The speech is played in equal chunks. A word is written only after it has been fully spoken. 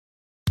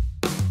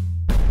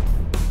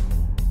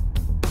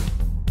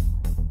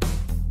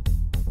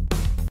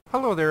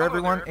Hello there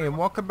everyone, and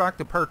welcome back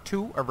to part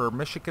 2 of our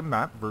Michigan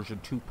map version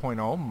 2.0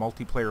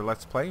 multiplayer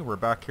let's play. We're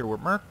back here with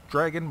Mark,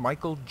 Dragon,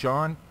 Michael,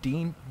 John,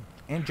 Dean,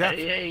 and Jeff.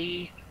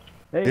 Hey.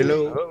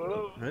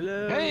 Hello.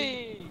 Hello.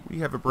 Hey! We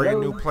have a brand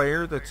new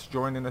player that's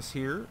joining us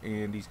here,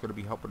 and he's going to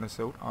be helping us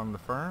out on the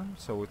farm,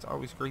 so it's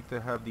always great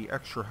to have the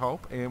extra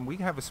help. And we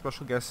have a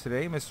special guest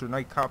today. Mr.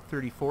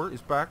 Nightcop34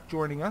 is back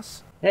joining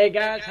us. Hey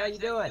guys, how you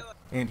doing?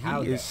 And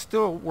he is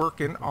still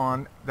working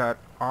on that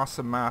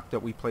awesome map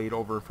that we played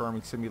over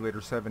Farming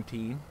Simulator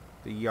 17,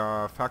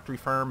 the factory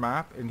farm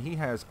map, and he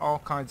has all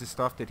kinds of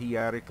stuff that he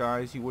added,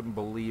 guys. You wouldn't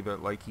believe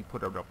it. Like, he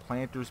put up a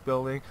planter's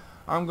building.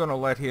 I'm going to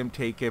let him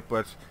take it,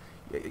 but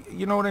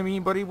you know what I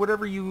mean, buddy?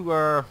 Whatever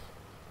you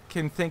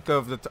can think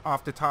of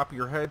off the top of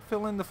your head,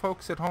 fill in the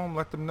folks at home,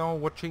 let them know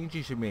what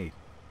changes you made.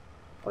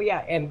 Oh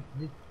yeah, and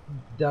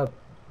the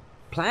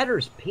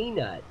Platter's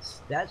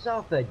Peanuts, that's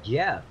off of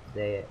Jeff,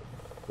 the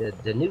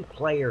new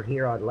player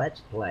here on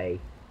Let's Play.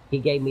 He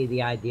gave me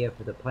the idea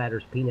for the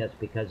Platter's Peanuts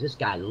because this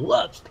guy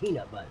loves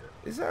peanut butter.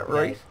 Is that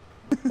right?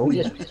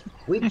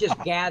 We've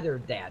just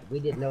gathered that. We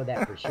didn't know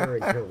that for sure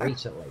until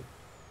recently.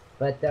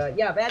 But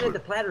yeah, I've added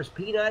the Platter's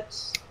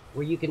Peanuts,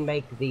 where you can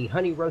make the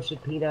honey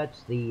roasted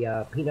peanuts,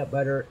 the peanut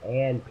butter,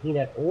 and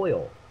peanut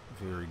oil.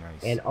 Very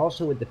nice. And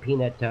also with the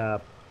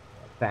peanut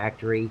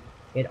factory,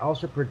 it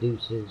also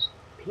produces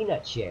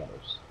peanut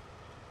shells.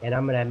 And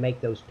I'm going to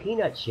make those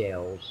peanut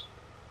shells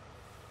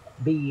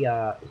be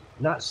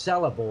not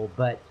sellable,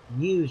 but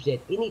used at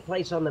any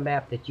place on the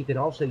map that you can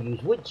also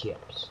use wood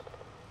chips.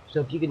 So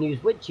if you can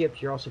use wood chips,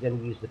 you're also going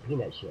to use the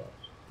peanut shells.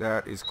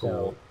 That is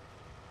cool.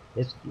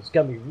 So it's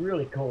going to be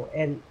really cool.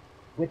 And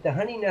with the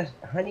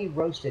honey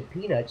roasted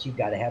peanuts, you've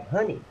got to have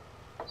honey.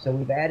 So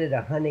we've added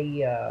a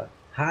honey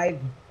hive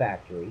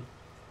factory,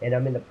 and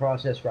I'm in the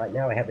process right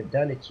now. I haven't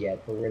done it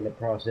yet, but we're in the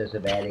process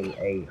of adding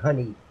a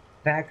honey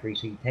factory.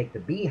 So you take the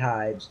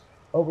beehives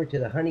over to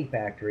the honey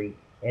factory,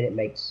 and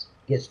it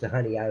gets the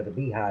honey out of the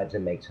beehives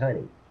and makes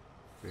honey.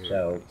 Very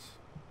so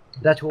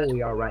nice. That's where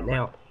we are right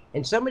now.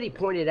 And somebody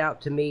pointed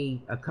out to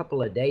me a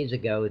couple of days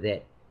ago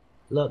that,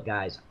 look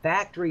guys,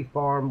 factory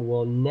farm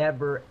will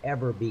never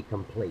ever be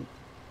complete,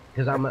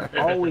 because I'm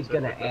always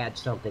going to add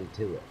something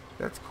to it.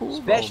 That's cool.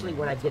 Especially though,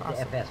 when I That's get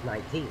awesome. to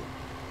FS19.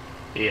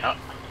 Yeah.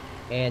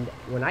 And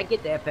when I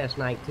get to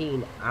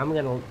FS19, I'm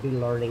going to be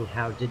learning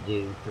how to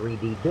do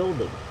 3D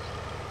buildings.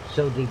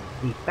 So the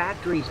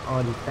factories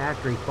on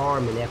Factory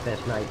Farm in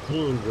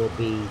FS19 will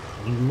be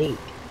unique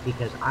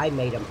because I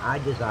made them, I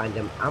designed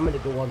them. I'm going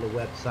to go on the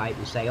website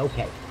and say,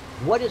 okay,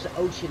 what does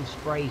Ocean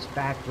Spray's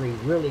factory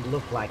really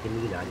look like in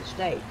the United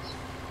States?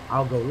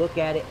 I'll go look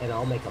at it and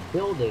I'll make a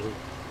building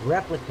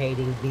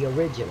replicating the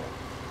original,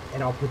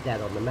 and I'll put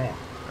that on the map.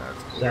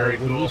 That's cool. So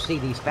when you see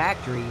these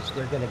factories,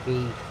 they're going to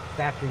be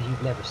factories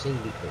you've never seen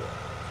before.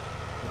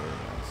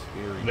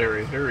 Very nice.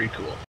 Very, very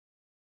cool.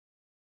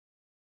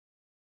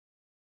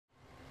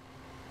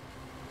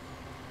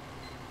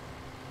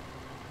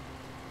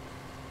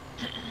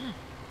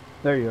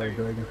 There you are,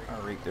 Dragon.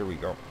 All right, there we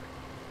go.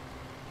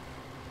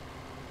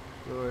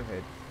 Go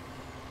ahead.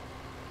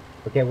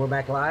 Okay, we're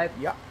back live?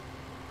 Yeah.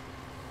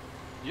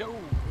 Yo!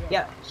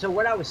 Yeah, so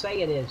what I was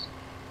saying is,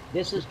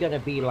 this is going to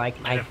be like,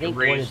 I have to think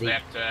one raise of the...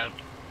 that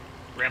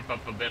ramp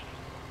up a bit.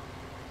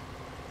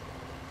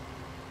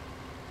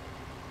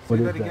 Say What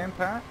that is that? again,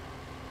 Pat?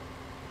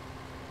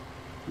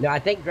 No, I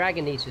think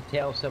Dragon needs to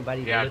tell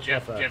somebody Yeah, to look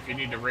Jeff, up Jeff, you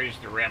need to raise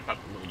the ramp up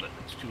a little bit.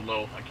 It's too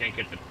low. I can't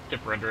get the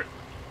dipper under it.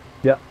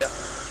 Yeah.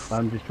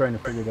 I'm just trying to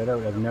figure that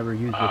out. I've never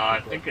used this I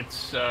before. think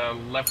it's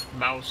left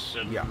mouse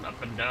and Yeah. up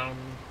and down.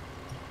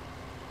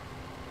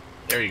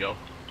 There you go.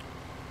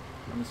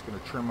 I'm just going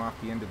to trim off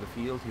the end of the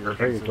field here There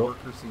because you the go.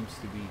 worker seems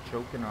to be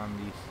choking on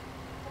these.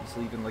 He's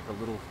leaving like a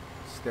little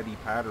steady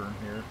pattern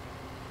here.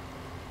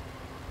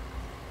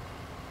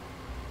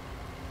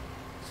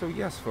 So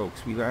yes,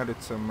 folks, we've added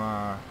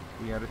a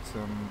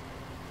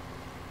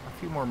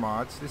few more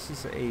mods. This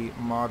is a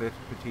modded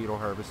potato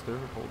harvester.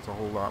 It holds a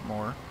whole lot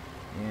more.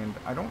 And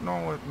I don't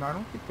know, I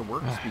don't think the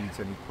work speed's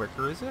any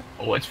quicker, is it?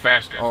 Oh, it's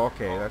faster. Oh,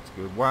 okay, that's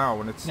good.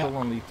 Wow, and it's still No.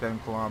 only 10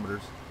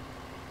 kilometers.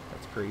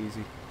 That's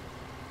crazy.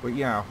 But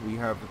yeah, we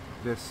have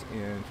this,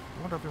 and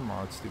what other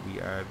mods did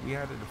we add? We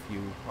added a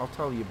few. I'll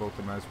tell you about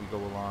them as we go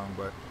along,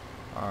 but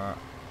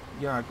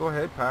yeah, go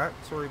ahead, Pat.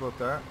 Sorry about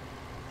that.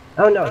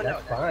 Oh, no,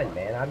 that's fine,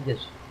 man. I'm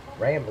just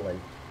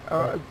rambling.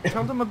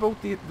 Tell them about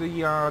the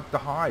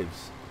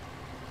hives.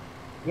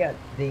 Yeah,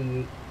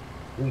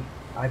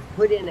 I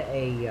put in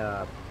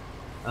a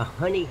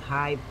honey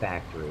hive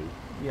factory,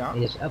 Yeah.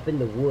 and it's up in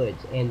the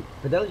woods. And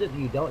for those of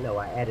you who don't know,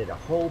 I added a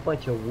whole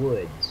bunch of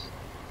woods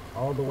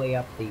all the way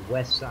up the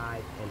west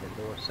side and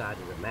the north side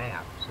of the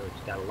map, so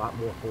it's got a lot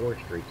more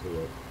forestry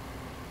to it.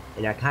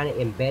 And I kind of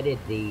embedded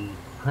the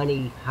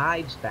honey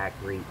hives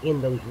factory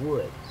in those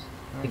woods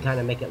to Nice. kind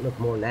of make it look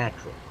more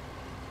natural.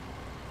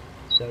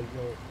 So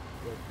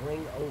you'll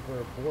bring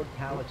over board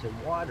pallets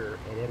and water,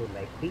 and it'll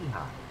make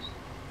beehives.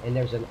 And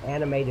there's an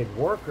animated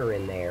worker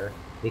in there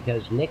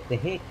because Nick the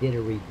Hick did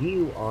a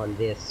review on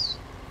this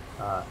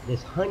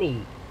this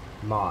honey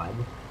mod,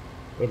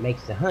 it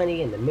makes the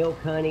honey and the milk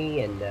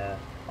honey and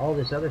all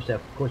this other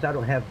stuff. Of course, I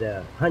don't have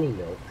the honey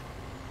milk,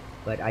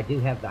 but I do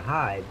have the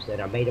hives,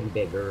 and I made them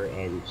bigger,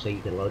 and so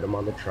you can load them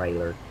on the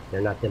trailer.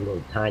 They're not them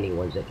little tiny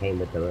ones that came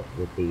with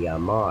the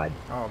mod.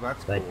 Oh,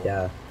 that's But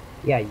cool.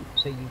 yeah,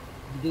 so you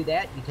do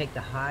that. You take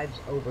the hives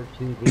over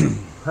to the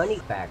honey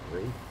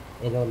factory,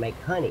 and it'll make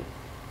honey.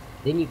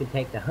 Then you can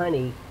take the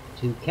honey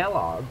to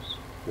Kellogg's,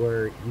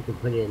 where you can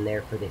put it in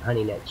there for the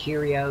Honey Nut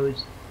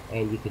Cheerios,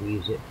 and you can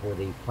use it for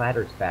the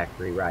Platters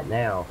factory right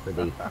now for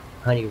the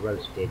honey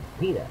roasted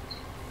peanuts.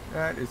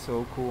 That is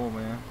so cool,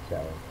 man.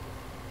 So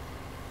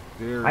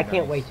Very I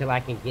can't nice. wait till I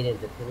can get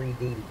into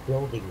 3D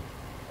building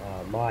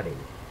modding.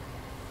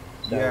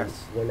 So Yes.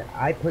 when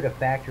I put a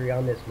factory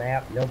on this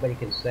map, nobody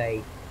can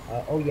say,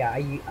 "Oh yeah,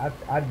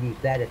 I've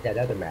used that at that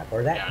other map,"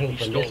 or that Yeah, came he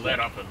from stole this that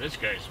map. off of this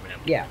guy's map.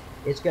 Yeah,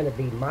 it's going to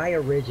be my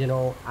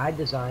original. I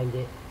designed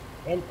it,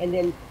 and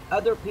then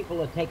other people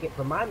will take it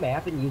from my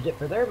map and use it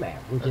for their map,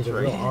 which That's is a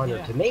right. real honor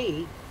Yeah. to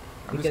me,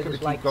 I'm just because gonna it's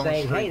keep like going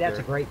saying, straight "Hey, that's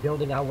there. a great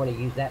building. I want to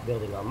use that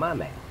building on my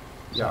map."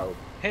 So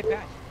Hey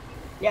Pat,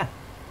 yeah,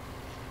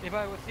 if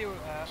I was you,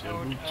 So I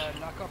would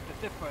oops. lock up the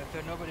zipper so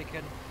nobody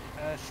can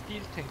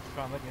steal things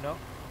from it. You know,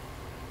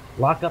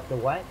 lock up the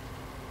what?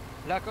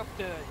 lock up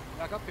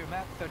your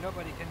map so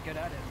nobody can get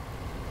at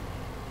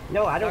it.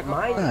 No, I don't Lock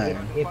up mind all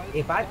Right. the if files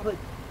if and I stuff. put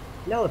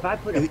if I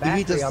put a If he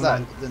factory does on that,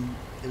 my then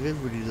if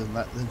everybody does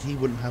that, then he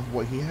wouldn't have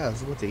what he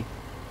has, would he?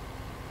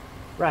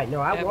 right.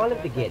 No, I Yeah, want but,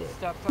 him to get that it.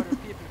 stops other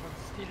people from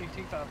stealing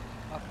things off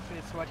of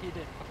it's what he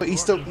did. But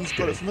he's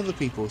got it from other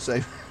people, so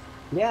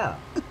Yeah.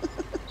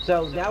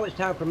 So now it's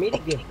time for me to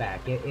give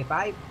back. If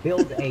I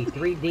build a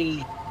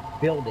 3D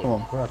building Come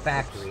on. for a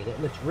factory and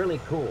it looks really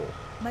cool,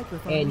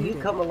 Microphone and you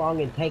muted. come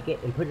along and take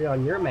it and put it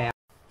on your map,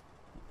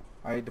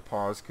 I had to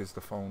pause because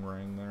the phone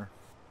rang there.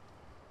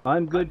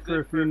 I'm good for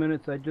a few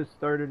minutes. I just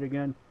started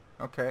again.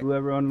 Okay.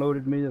 Whoever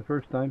unloaded me the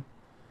first time.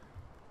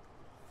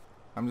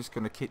 I'm just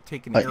going to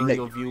take an Nick.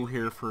 aerial view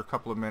here for a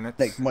couple of minutes.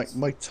 Nick,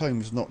 my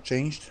time's not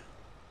changed.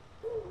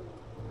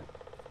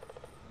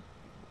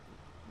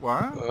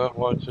 What?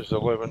 Once it's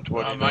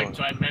 11:29. My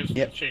time hasn't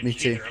Yep, me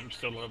changed too. either. I'm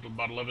still at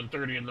about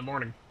 11:30 in the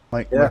morning.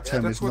 My Yeah.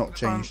 time That's is what not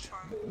changed.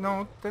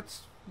 No,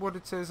 that's what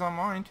it says on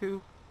mine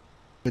too.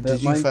 But Yeah,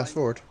 did you mine- fast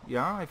forward?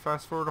 Yeah, I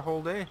fast forward a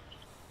whole day.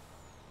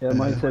 Yeah,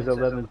 mine says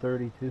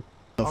 11:30 too.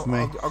 Not for me.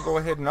 I'll go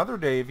ahead another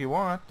day if you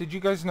want. Did you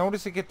guys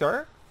notice it get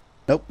dark?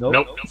 Nope.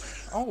 Nope.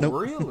 Oh, Nope.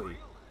 really?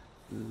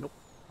 Nope.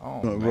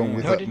 Oh, Not wrong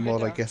with No, that didn't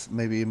mod, get I dark. guess.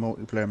 Maybe in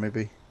multiplayer,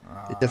 maybe.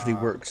 It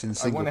definitely works in I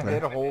single went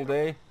ahead player. a whole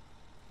day.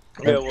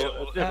 Yeah,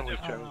 well, it definitely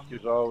changed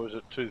because I was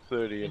at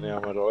 2:30 and now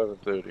I'm at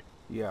 11:30.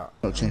 Yeah.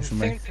 Not changed for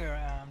me. Things here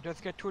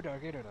just get too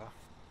dark either though.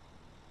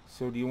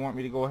 So do you want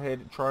me to go ahead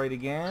and try it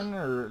again,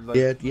 or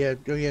like? Yeah,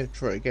 oh yeah,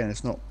 try it again.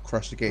 It's not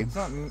crash the game.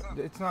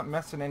 It's not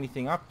messing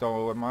anything up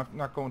though. I'm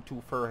not going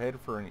too far ahead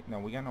for any. No,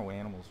 we got no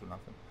animals or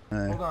nothing.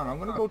 Hold on, I'm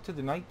gonna go to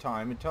the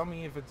nighttime and tell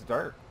me if it's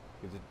dark.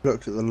 Is it,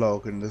 Looked at the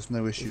log and there's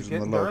no is issues it on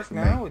the getting log dark for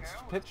now? me. It's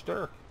pitch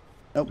dark.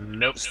 Nope.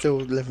 Nope.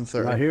 Still I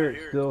 11:30. hear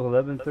it's still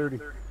 11:30.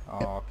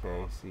 Oh,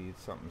 okay. See,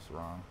 something's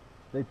wrong.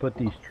 They put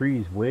these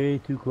trees way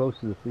too close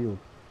to the field.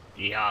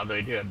 Yeah,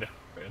 they did.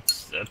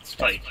 That's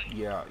tight.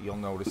 Yeah, you'll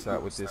notice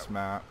that with this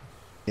map.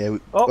 Yeah.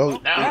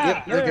 Oh,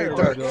 Yep. there You're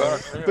we dark. go.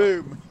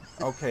 Boom.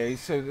 Okay,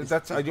 so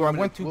that's I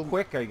went too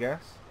quick, I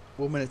guess.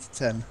 1 minute to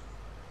 10.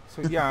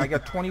 So yeah, I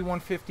got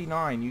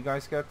 21:59. You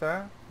guys got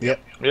that?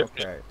 Yep.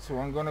 Okay. So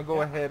I'm gonna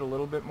go ahead a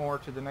little bit more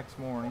to the next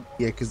morning.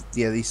 Yeah, because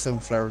these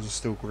sunflowers are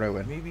still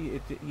growing. Maybe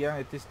it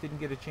just didn't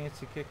get a chance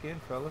to kick in,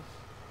 fellas.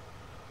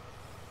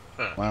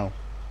 Wow.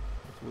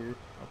 It's weird.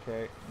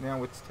 Okay,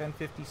 now it's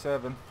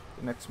 10:57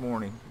 the next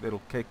morning.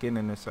 It'll kick in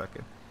a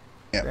second.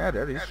 Yeah. Yeah,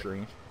 that is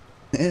strange.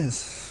 It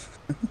is.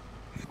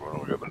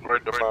 Well, we got the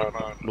great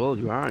demand. Well,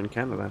 you are in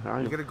Canada, aren't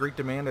You you? get a great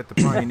demand at the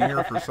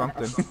Pioneer for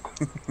something.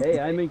 Hey,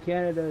 I'm in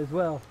Canada as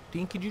well.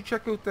 Dean, could you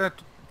check out that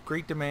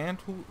great demand?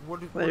 What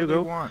do you they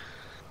go. want?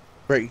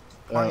 Great.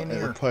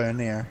 Pioneer.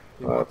 Pioneer.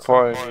 They want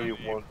Pioneer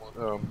wants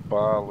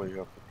barley, I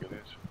think it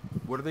is.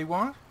 What do they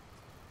want?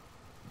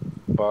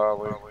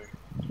 Barley.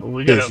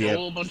 We got Yeah. a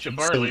whole bunch of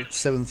barley.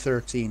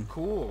 713.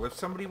 Cool. If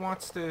somebody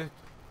wants to,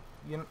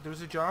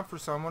 there's a job for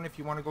someone if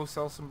you want to go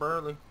sell some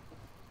barley.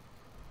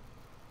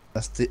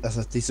 That's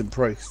a decent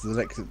price.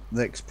 The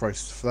next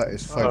price for that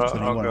is I'll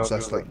 521, go so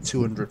that's do like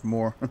 200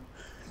 more. Nice.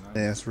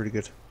 Yeah, that's really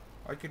good.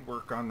 I could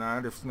work on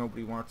that if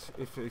nobody wants.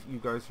 If you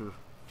guys are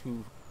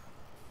too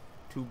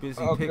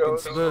busy I'll picking go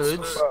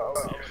spuds.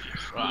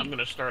 Well, I'm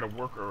gonna start a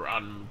worker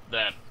on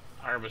that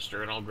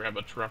harvester, and I'll grab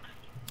a truck.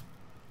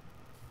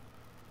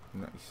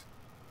 Nice.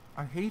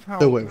 I hate how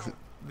So wait,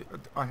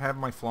 I have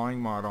my flying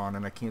mod on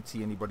and I can't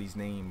see anybody's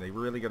name. They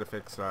really got to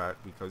fix that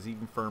because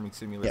even Farming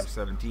Simulator Yeah.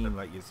 17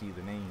 let you see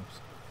the names.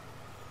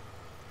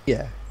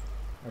 yeah,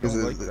 I because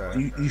don't like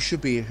that. you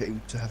should be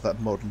able to have that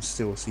mod and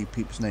still see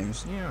people's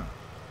names. Yeah.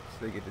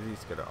 So they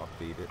just got to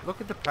update it.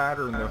 Look at the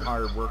pattern the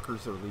hired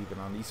workers are leaving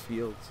on these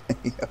fields.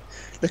 Yeah.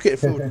 Look at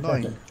field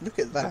 9. Look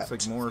at that. Looks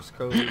like Morse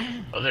code.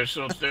 Oh,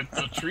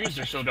 the trees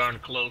are so darn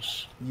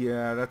close.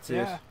 Yeah, that's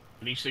Yeah. it.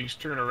 And these things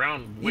turn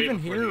around way Even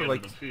before here, the end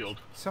like, of the field.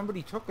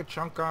 somebody took a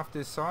chunk off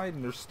this side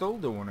and they're still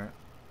doing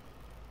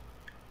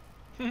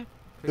it.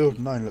 Build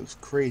 9 looks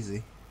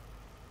crazy.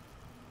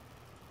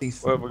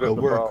 These Well, we got a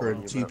the worker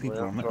bar and 2 people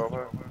on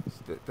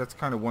it. That's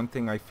kind of one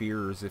thing I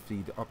fear is if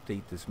they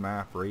update this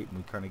map, right, and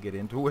we kind of get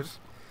into it.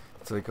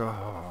 It's like,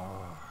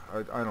 oh,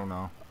 I don't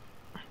know.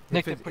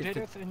 Nick, the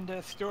potatoes in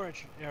the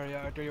storage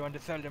area, or do you want to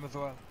sell them as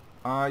well?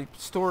 I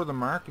store them,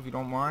 Mark, if you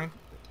don't mind.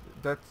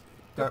 That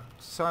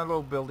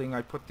silo building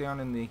I put down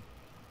in the...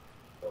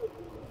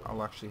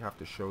 I'll actually have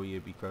to show you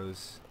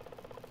because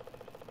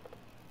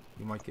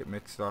you might get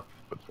mixed up.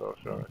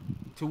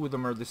 Two of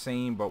them are the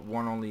same, but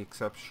one only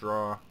accepts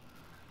straw.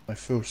 My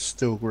field's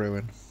still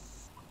growing.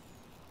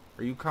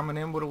 Are you coming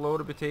in with a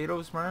load of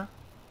potatoes, Mark?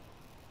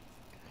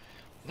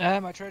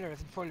 My trailer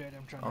isn't full yet,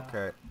 I'm trying to...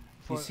 Okay.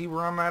 You see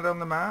where I'm at on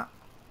the map?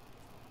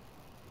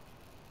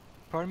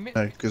 Pardon me?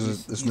 No,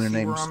 because there's no names. You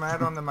see where I'm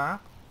at on the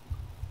map?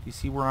 You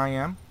see where I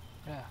am?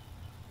 Yeah.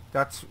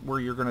 That's where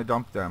you're going to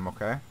dump them,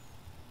 okay?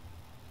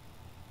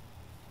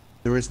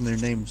 There is no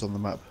names on the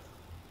map.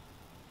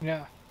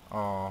 Yeah.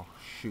 Oh,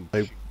 shoot.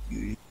 So,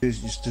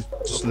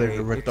 just a load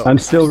of red dots. I'm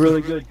still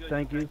really good,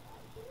 thank you.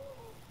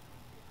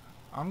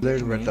 I'm Load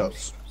getting of red names.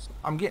 dots.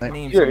 I'm getting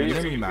names Yeah, on the you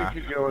mini map.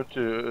 could go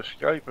into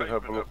escape and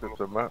have a look at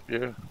the map,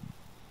 yeah.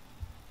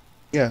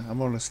 Yeah,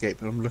 I'm on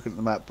escape and I'm looking at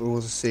the map, but all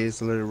I see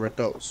is a load of red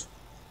dots.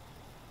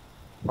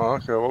 Oh,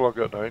 okay, well I've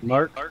got names.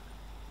 Mark,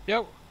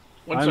 Yo.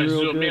 Once I'm I real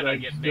zoom good, in, I I'm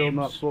get still names.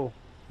 not full.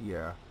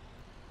 Yeah.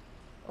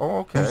 Oh,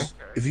 okay.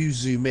 If you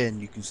zoom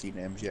in, you can see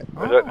names, yeah.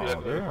 Oh, yeah,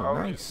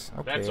 nice.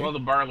 Okay. That's all the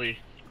barley.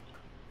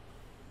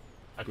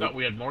 I thought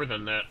we had more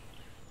than that.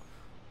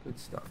 Good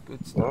stuff,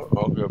 good stuff.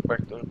 Well, I'll go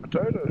back to the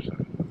potatoes.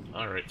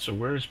 Alright, so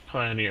where's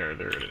Pioneer?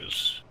 There it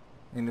is.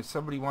 And if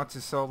somebody wants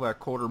to sell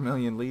that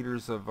 250,000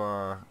 liters of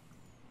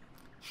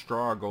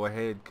straw, go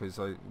ahead, because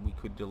we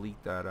could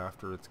delete that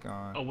after it's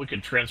gone. Oh, we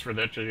could transfer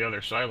that to the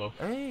other silo.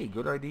 Hey,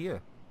 good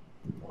idea.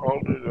 I'll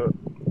do that.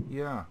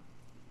 Yeah.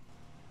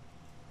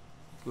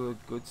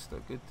 Good stuff,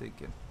 good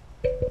thinking.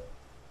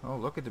 Oh,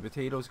 look at the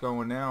potatoes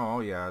going now. Oh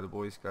yeah, the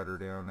boys got her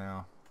down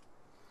now.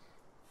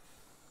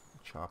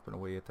 Chopping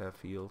away at that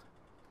field.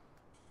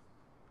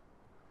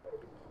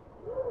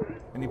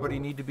 Anybody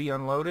need to be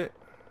unloaded?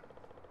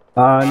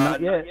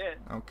 Not yet.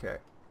 Okay.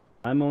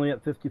 I'm only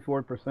at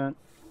 54%.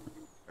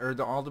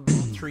 Are all the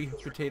 3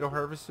 potato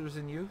harvesters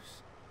in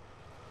use?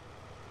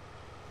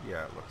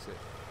 Yeah, it looks it.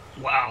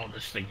 Wow,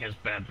 this thing has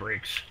bad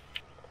brakes.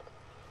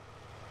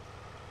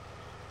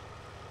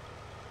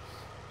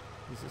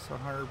 Is this a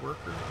hired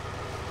worker?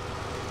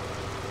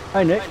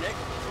 Hi, Nick.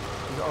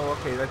 Oh,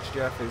 okay, that's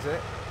Jeff, is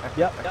it?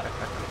 Yep.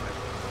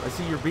 I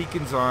see your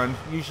beacons on.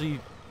 Usually,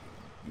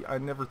 I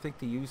never think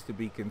to use the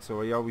beacon,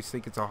 so I always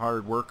think it's a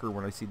hard worker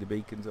when I see the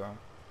beacons on.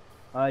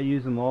 I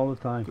use them all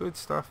the time. Good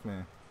stuff,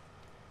 man.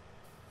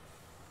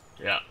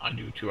 Yeah, I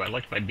do too. I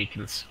like my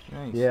beacons.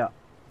 Nice. Yeah.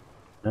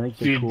 I think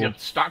they're cool. The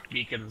stock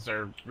beacons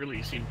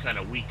really seem kind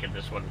of weak in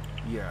this one.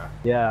 Yeah.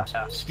 Yeah.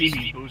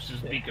 Stevie boosts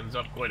his beacons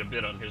up quite a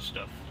bit on his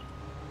stuff.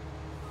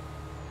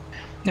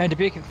 Yeah, the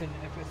beacons in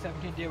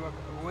FS19, they work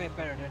way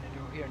better than they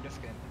do here in this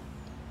game.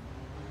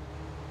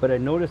 But I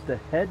noticed the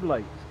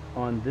headlights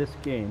on this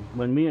game.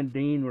 When me and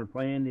Dean were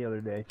playing the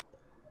other day,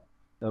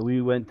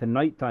 we went to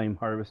nighttime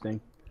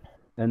harvesting,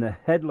 and the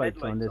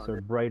headlights on this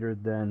are brighter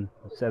than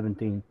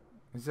 17.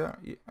 Is that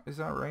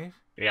right?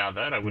 Yeah,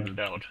 that I wouldn't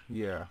doubt.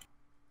 Yeah.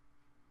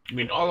 I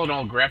mean, all in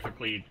all,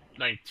 graphically,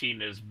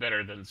 19 is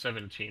better than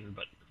 17,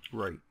 but...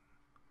 Right.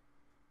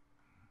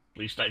 At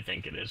least I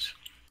think it is.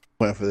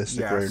 Well, for this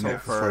to grow so now.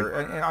 far.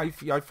 And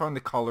I find the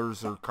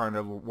colors are kind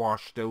of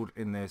washed out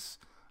in this.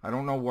 I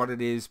don't know what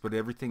it is, but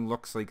everything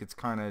looks like it's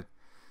kind of...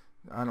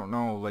 I don't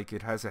know, like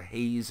it has a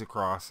haze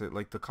across it.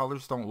 Like the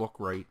colors don't look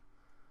right.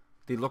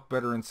 They look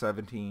better in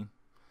 17.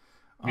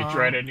 Have you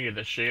tried any of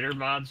the shader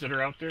mods that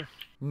are out there?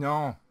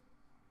 No.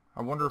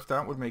 I wonder if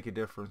that would make a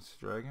difference,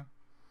 Dragon.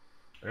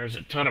 There's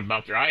a ton of them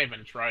out there. I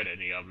haven't tried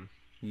any of them.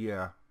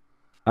 Yeah.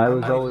 I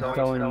was always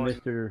telling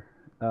Mr.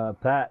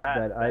 Pat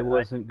that I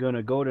wasn't going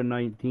to go to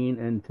 19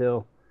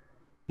 until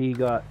he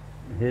got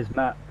his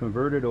map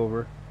converted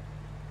over.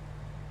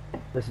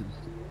 This is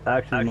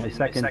actually my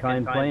second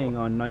time playing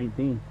on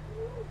 19.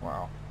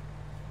 Wow.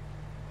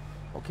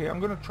 Okay, I'm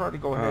going to try to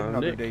go ahead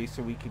another day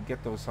so we can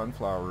get those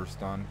sunflowers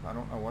done. I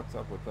don't know what's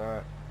up with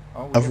that.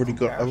 Oh, I've already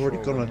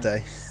gone a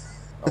day.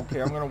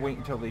 Okay, I'm going to wait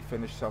until they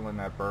finish selling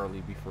that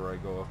barley before I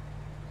go.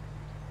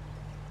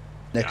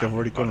 Nick, I've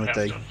already gone a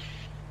day.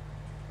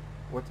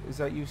 What is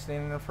that? You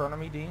standing in front of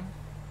me, Dean?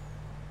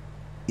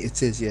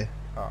 It is, yeah.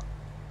 Oh.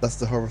 That's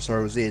the harvester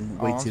I was in,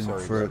 waiting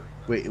sorry, for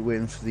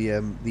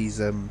these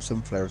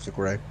sunflowers to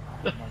grow.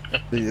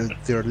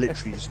 They're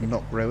literally just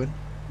not growing.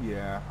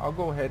 Yeah, I'll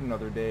go ahead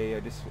another day.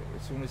 As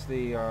soon as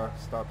they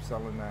stop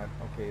selling that.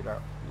 Okay,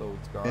 that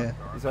load's gone.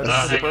 Yeah. Is that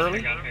just the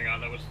barley? Hang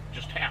on, that was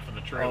just half of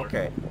the trailer.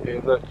 Okay. Yeah,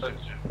 that's it.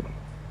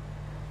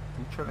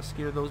 You trying to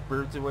scare those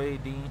birds away,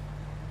 Dean?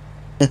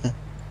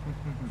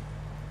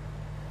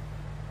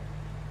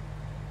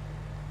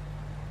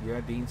 Yeah,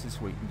 Dean's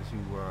just waiting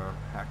to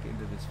hack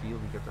into this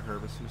field. You got the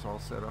harvesters all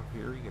set up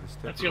here. You got his.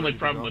 That's the only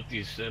problem with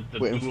these the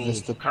Waiting for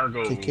this dual to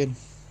cargo kick in.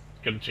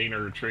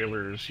 container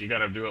trailers. You got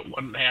to do it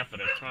 1.5 at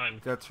a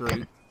time. That's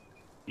right.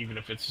 Even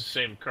if it's the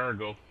same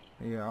cargo.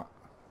 Yeah,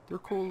 they're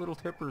cool little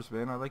tippers,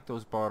 man. I like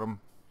those bottom.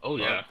 Oh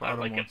yeah, I bottom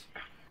like ones.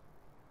 it.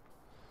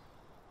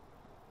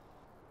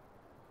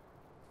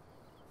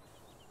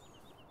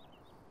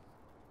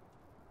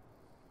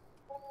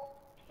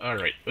 All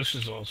right, this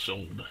is all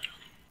sold.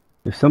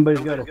 If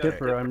somebody's got a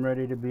tipper, I'm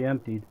ready to be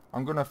emptied.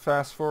 I'm gonna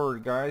fast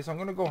forward, guys. I'm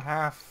gonna go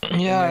half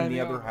Yeah, and then the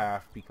yeah. other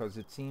half because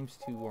it seems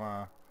to.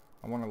 I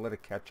want to let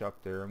it catch up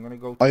there. I'm gonna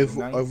go. To I've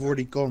the ninth.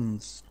 already gone.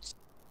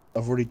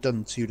 I've already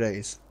done 2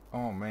 days.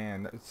 Oh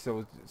man,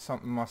 so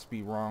something must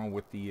be wrong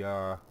with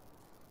the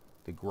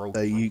growth.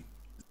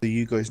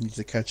 You guys need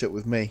to catch up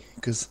with me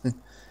because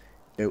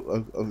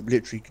I've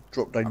literally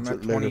dropped down I'm to a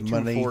at load of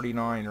money.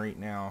 22.49 right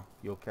now.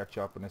 You'll catch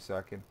up in a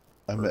second.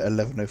 I'm at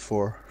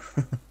 11.04.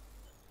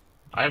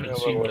 I haven't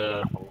seen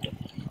the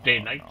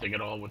day-night thing at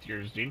all with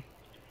yours, Dean.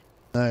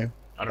 No,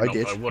 I don't know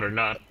did. if I would or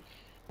not.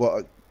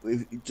 Well,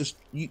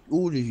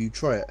 all of you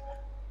try it.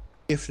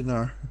 Gift an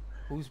hour.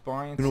 Who's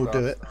buying You can all stuff?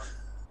 do it.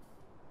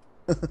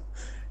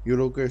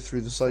 You'll all go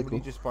through the cycle.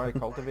 Somebody just buy a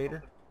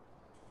cultivator?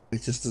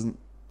 It just doesn't.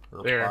 Or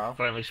a There, plow?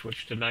 finally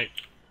switched to night.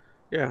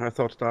 Yeah, I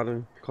thought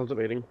starting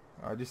cultivating.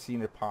 I just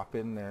seen it pop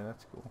in there.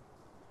 That's cool.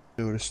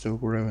 It is still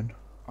growing.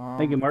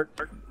 Thank you,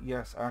 Mark.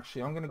 Yes,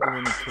 actually, I'm gonna go in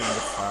and turn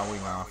the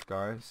plowing off,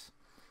 guys.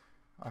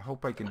 I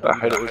hope I can do I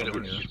hate it that. when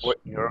from you here. sweat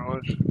in your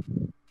eyes.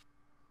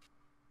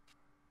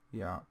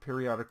 Yeah,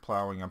 periodic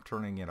plowing. I'm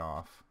turning it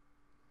off.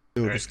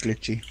 It is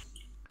glitchy.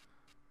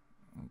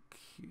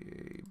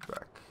 Okay,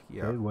 back.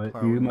 Yeah, Okay, well,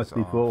 plowing you must is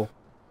be off. full.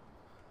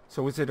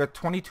 So is it at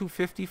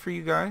 22.50 for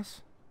you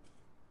guys?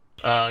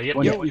 Yep.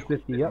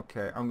 2250, yep.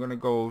 Okay, I'm gonna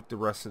go the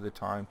rest of the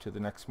time to the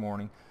next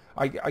morning.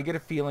 I get a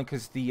feeling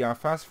because the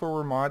fast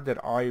forward mod that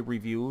I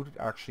reviewed,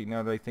 actually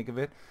now that I think of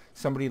it,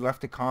 somebody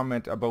left a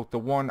comment about the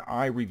one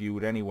I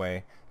reviewed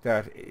anyway,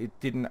 that it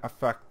didn't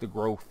affect the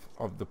growth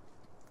of the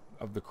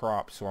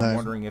crop. So I'm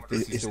wondering if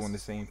this is doing the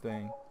same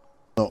thing.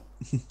 No.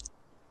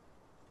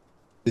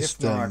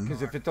 If not,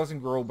 because if it doesn't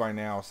grow by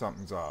now,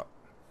 something's up.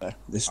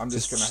 I'm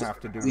just gonna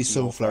have to do it these the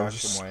sunflowers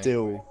old-fashioned way.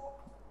 still.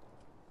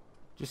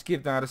 Just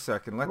give that a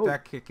second. Let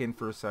that kick in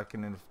for a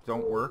second, and if it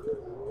don't work,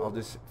 I'll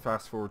just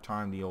fast forward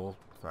time the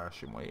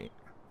old-fashioned way.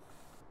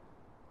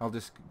 I'll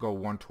just go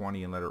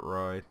 120 and let it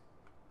ride.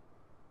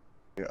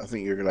 Yeah, I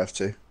think you're gonna have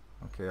to.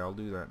 Okay, I'll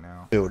do that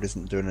now. Build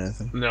isn't doing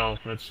anything. No,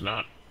 it's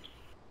not.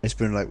 It's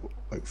been like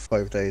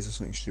 5 days or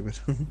something stupid.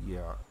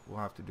 Yeah, we'll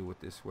have to do it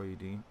this way,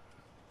 Dean.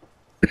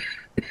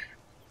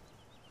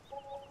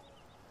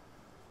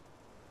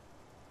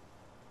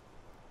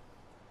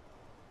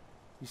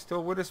 You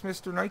still with us,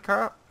 Mr.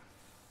 Nightcap?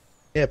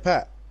 Yeah,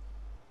 Pat.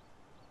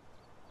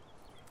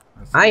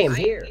 I am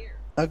here.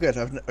 Oh, good.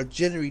 I've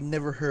generally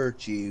never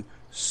heard you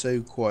so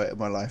quiet in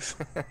my life.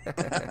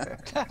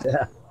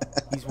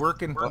 He's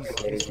working. Well,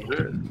 he's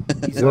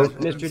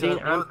Mr. he's Dean,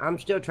 at work. I'm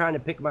still trying to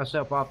pick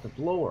myself off the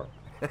floor.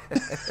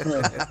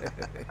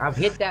 I've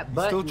hit that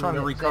button. Still trying to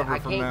that recover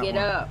said, from I can't that get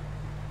one. up.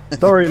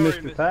 Sorry,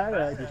 Mr. Pat.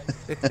 I just...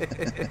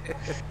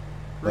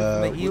 Right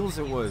from the heels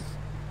it was.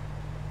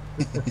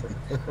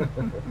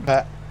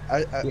 Pat,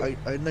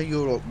 I know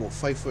you're like, what,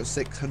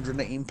 5'6",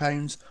 118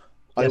 pounds.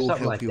 Yeah, I will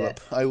something help like you that.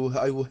 up. I will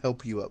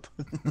help you up.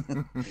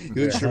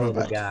 You're a sure hell of a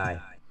about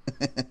guy.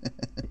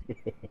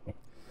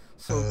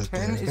 So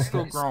 10 is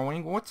still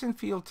growing. What's in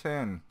field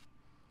 10?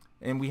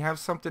 And we have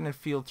something in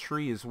field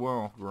 3 as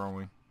well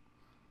growing.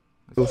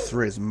 Field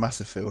 3 is a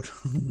massive field.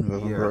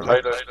 Yeah.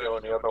 Potatoes still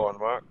on the other one,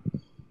 Mark.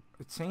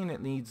 It's saying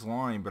it needs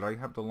lime, but I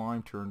have the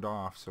lime turned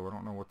off, so I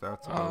don't know what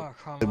that's Oh, about.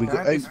 come We on.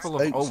 got That is oats, full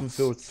of oats in oats.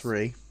 field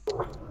 3.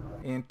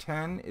 And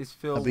 10 is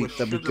filled with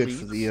That'd be sugar good beets.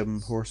 for the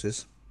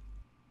horses.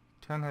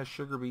 10 has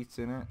sugar beets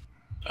in it.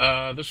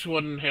 This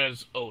one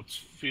has oats.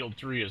 Field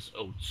 3 is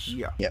oats.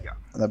 Yeah. Yeah,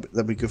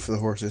 that'd be good for the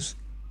horses.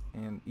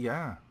 And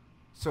yeah.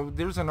 So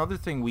there's another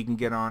thing we can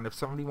get on. If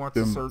somebody wants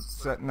to start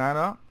setting that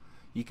up,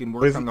 you can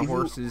work on the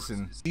horses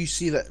and... Do you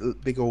see that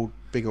big old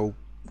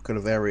kind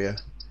of area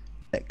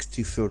next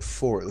to field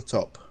 4 at the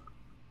top?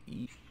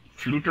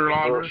 Fluter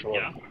lager? First one.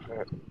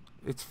 Yeah.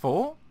 It's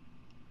full?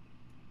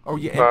 Oh,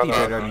 you No, emptied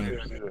it, I no, mean.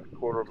 it's a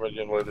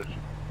 250,000 litres.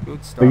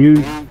 Good stuff. Are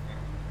you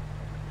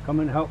come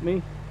and help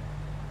me?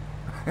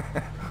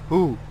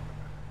 Who?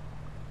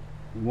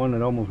 The one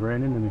that almost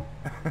ran into me.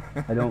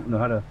 I don't know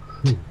how to...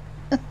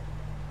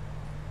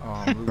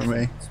 Oh, For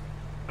me.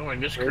 Knowing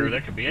this crew,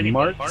 that could be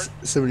anybody. Mark?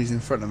 Somebody's in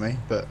front of me,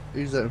 but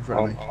who's that in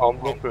front of me?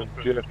 I'm looking,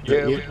 Jeff.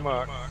 Yeah, it was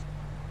Mark.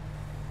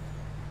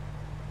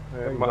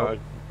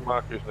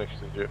 Mark is next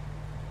to Jeff.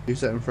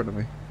 Who's that in front of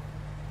me?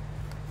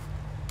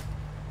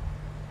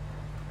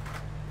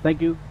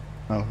 Thank you.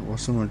 Oh, well,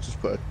 someone just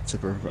put a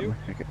tipper in front of me.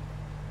 Okay.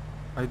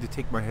 I had to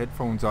take my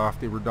headphones off.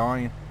 They were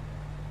dying.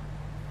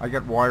 I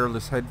got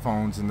wireless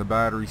headphones and the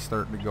battery's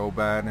starting to go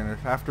bad, and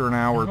after an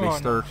hour they Oh, no.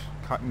 start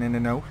cutting in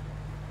and out.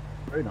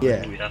 Right on.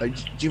 Yeah. Do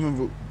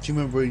you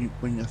remember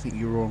when I think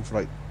you were on for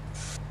like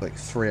like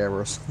 3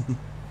 hours.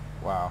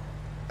 Wow.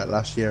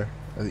 Last year.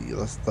 I think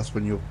that's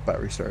when your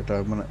battery started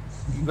dying, wasn't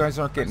it? You guys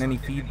aren't getting any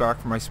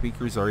feedback from my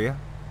speakers, are you?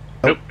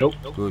 Nope.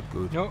 Good,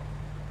 good. No.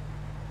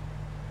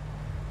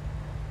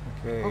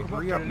 Okay, Oh, look,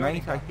 hurry they're up, loading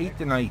night. I back hate there.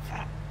 the night.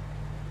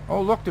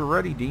 Oh, look, they're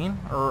ready, Dean.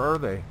 Or are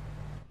they?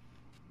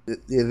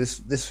 Yeah, this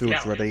field's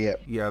Yeah. ready. Yeah.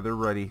 Yeah, they're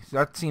ready.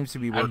 That seems to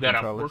be I've working, got a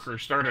fellas. worker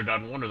started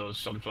on one of those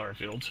sunflower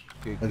fields.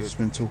 Good, I've good. just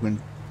been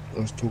talking. I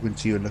was talking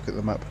to you and look at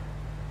the map.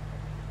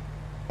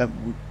 Do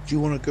you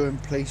want to go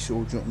and place,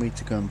 or do you want me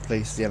to go and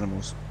place the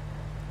animals?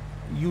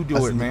 You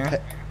do it, man. You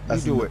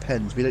As in do the it.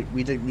 pens.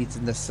 We don't need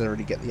to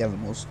necessarily get the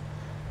animals,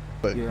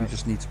 but Yeah. we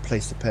just need to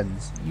place the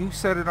pens. You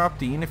set it up,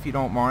 Dean, if you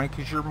don't mind,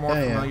 because you're more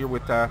Yeah, yeah. familiar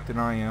with that than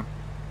I am.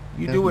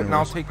 You Yeah, do it, no and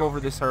I'll worries. take over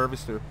this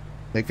harvester,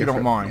 Yeah, if you go for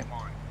don't it. mind. Yeah.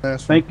 No,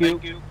 that's fine.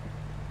 Thank you.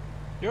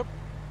 Yep.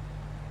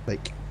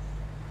 Like,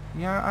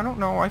 Yeah, I don't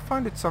know. I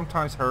find it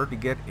sometimes hard to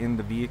get in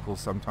the vehicle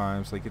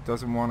sometimes. Like, it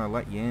doesn't want to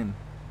let you in.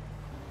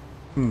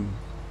 you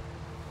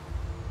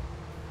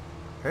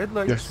have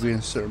Headlights. to be in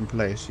a certain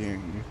place.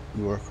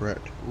 You are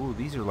correct. Ooh,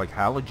 these are like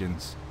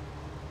halogens.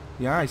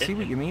 Yeah, I see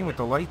what you mean with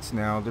the lights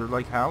now. They're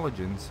like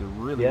halogens. They're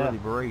really, Yeah. really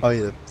bright. Oh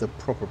yeah, they're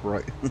proper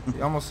bright.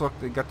 They almost look,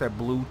 they got that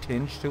blue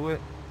tinge to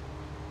it.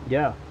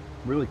 Yeah,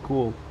 really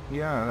cool.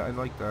 Yeah, I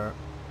like that.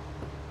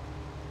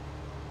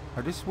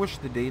 I just wish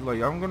the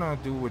daylight. I'm gonna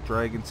do what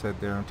Dragon said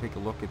there and take a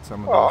look at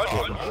some of those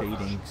different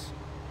shadings.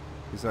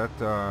 Is that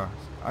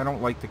I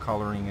don't like the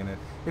coloring in it.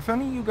 If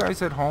any of you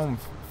guys at home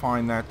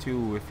find that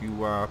too, if you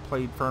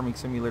played Farming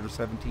Simulator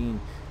 17,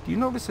 do you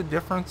notice a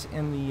difference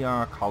in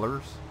the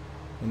colors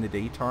in the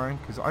daytime?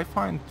 Because I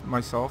find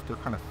myself they're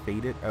kind of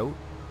faded out,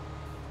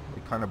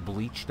 they kind of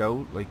bleached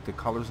out. Like the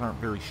colors aren't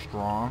very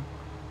strong.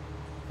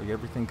 Like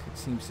everything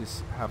seems to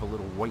have a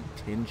little white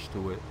tinge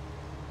to it.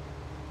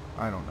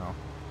 I don't know.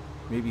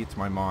 Maybe it's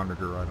my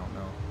monitor, I don't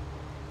know.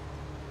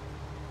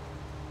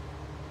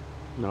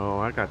 No,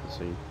 I got the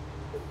same.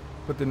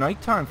 But the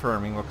nighttime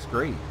farming looks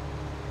great.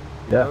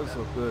 It Yeah. does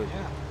look good.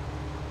 Yeah.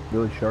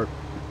 Really sharp.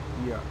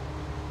 Yeah.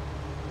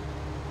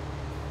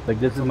 Like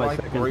this It's is a my lot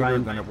second brighter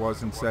time. than it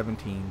was in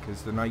 17,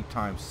 because the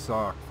nighttime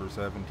sucked for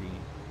 17.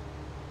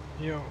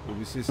 Yo. It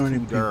was just Only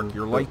too dark. people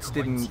Your put lights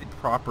didn't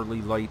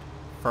properly light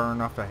far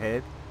enough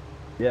ahead.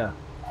 Yeah.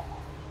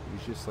 It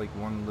was just like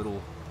one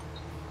little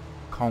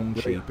cone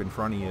shape in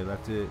front of you.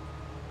 That's it.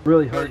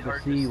 Really hard to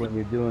see when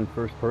you're doing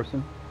first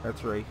person.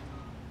 That's right.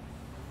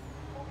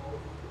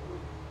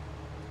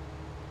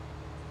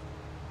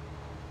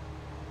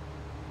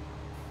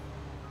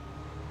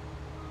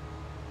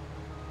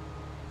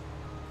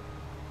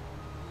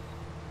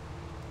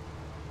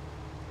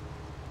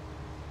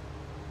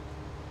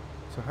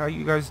 So how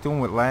you guys doing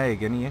with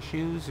lag? Any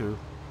issues or?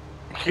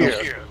 Yeah.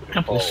 A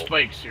couple of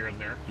spikes here and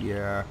there.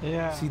 Yeah.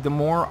 Yeah. See, the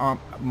more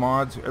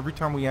mods, every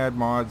time we add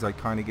mods, I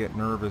kind of get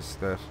nervous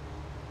that,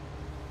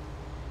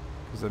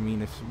 because I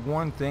mean, if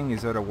one thing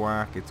is out of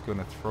whack, it's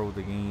gonna throw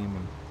the game.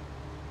 And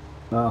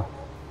Well,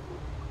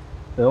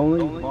 the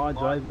only mods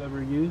I've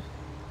ever used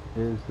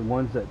is the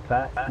ones that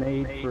Pat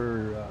made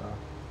for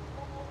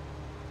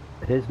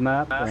his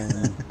map and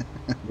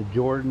the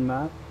Jordan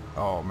map.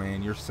 oh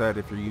man, you're set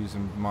if you're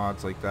using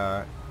mods like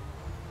that.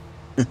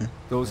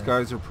 Those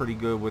guys are pretty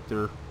good with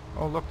their.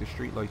 Oh look, the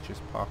street lights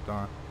just popped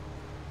on.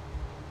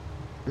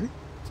 Really?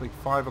 It's like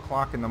 5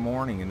 o'clock in the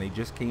morning and they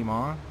just came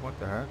on. What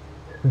the heck?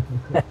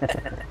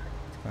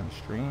 It's kind of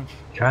strange.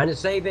 Trying to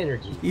save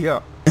energy.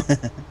 Yeah.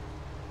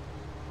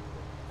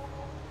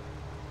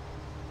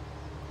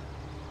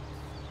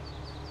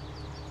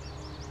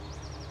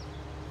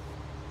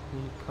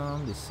 Here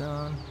come the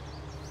sun.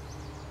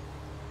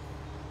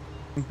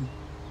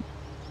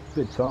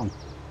 Good song.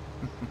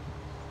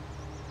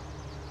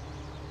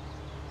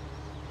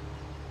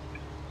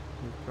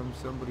 Here comes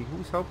somebody.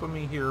 Who's helping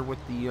me here with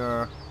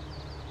the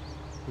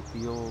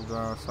old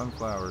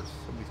sunflowers?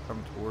 Somebody's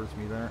coming towards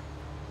me there.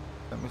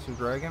 Is that Mr.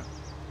 Dragon?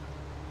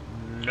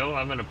 No,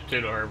 I'm in a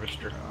potato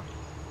harvester.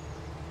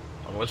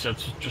 Unless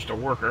that's just a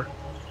worker.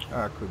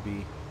 Could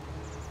be.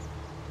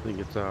 I think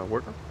it's a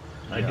worker.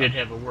 I Yeah. did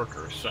have a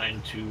worker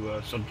assigned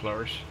to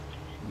sunflowers.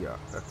 Yeah,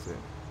 that's it.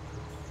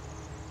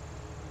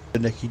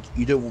 But Nick,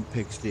 you don't want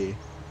pigs, do you?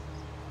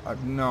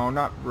 No,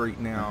 not right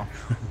now.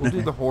 We'll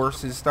do the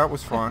horses. That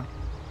was fun.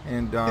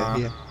 And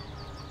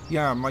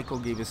yeah, Michael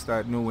gave us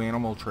that new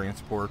animal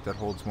transport that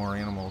holds more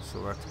animals,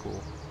 so that's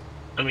cool.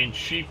 I mean,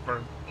 sheep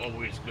are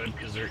always good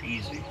because they're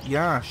easy.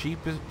 Yeah, sheep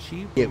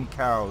Yep. and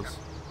cows.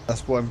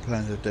 That's what I'm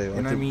planning to do.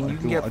 And I don't- mean, you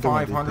can don't- I get don't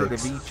wanna do 500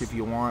 of pigs. each if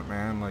you want,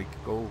 man. Like,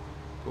 go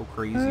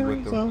crazy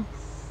with them.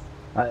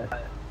 I,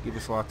 Give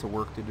us lots of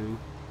work to do.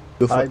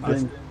 You'll find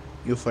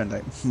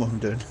out what I'm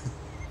doing.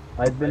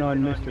 I've been on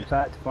Mr.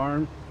 Pat's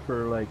farm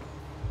for like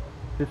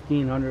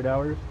 1,500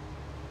 hours,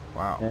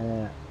 Wow.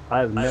 and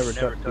I've never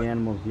touched the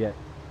animals yet.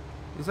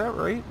 Is that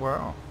right?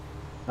 Wow.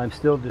 I'm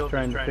still just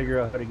trying to figure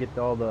out how to get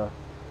all the.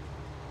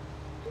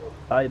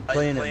 I'm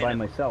playing it by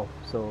myself,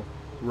 so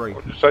Right.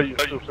 What did you say? You're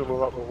still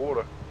filling up with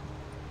water.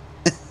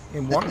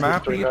 And what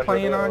map are you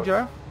playing on,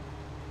 Jeff?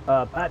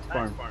 Pat's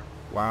farm.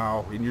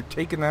 Wow, and you're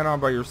taking that on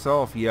by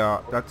yourself.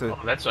 Yeah, that's a Oh,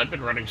 I've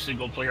been running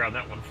single player on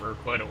that one for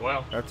quite a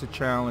while. that's a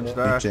challenge. Yeah.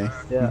 That AJ.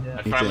 Yeah.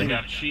 I finally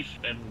got sheep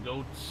and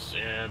goats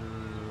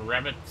and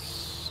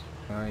rabbits.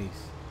 nice.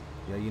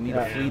 Yeah, you need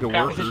Yeah. a fleet of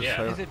Yeah. workers.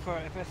 Yeah. Is it for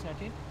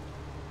FS19?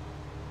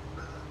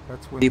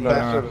 That's when Keep the,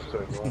 That's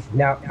sort of thing, right?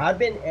 Now, I've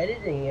been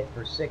editing it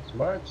for 6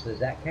 months. Does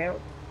that count?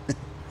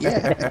 Yeah.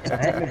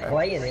 I haven't been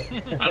playing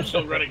it. I'm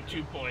still running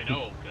 2.0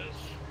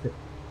 because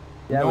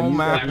Yeah, no when you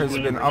map guys- has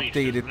when been it released,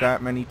 updated isn't it?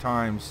 that many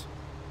times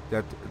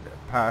that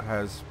Pat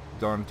has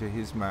done to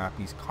his map.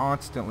 He's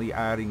constantly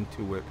adding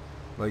to it.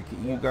 Like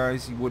you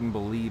guys, you wouldn't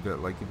believe it.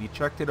 Like if you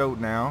checked it out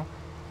now,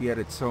 he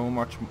added so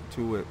much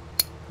to it,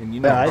 and you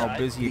know Yeah, how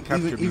busy he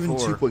kept it Even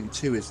before.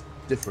 2.2 is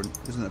different,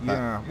 isn't it, Pat?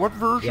 Yeah. What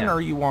version Yeah.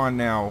 are you on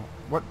now?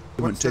 What's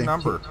the 2.2.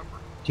 number?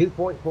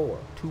 2.4.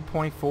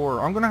 2.4.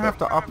 I'm gonna have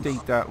to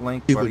update that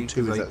link, buddy,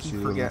 2.2 because is I actually keep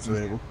the one that's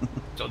forgetting. available.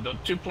 so the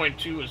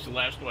 2.2 is the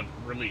last one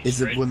released. Is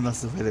the right? one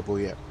that's available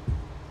yet?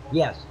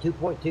 Yes,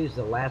 2.2 is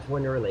the last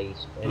one to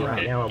release, and right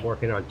Okay. now I'm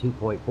working on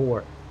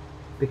 2.4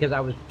 because I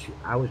was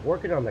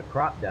working on the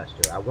crop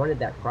duster. I wanted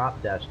that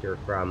crop duster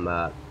from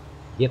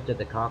Gift of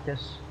the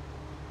Caucasus,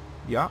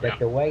 Yeah. but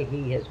the way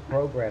he has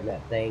programmed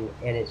that thing,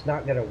 and it's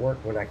not going to work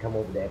when I come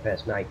over to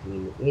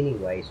FS19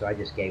 anyway, so I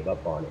just gave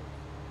up on it.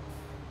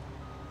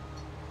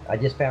 I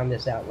just found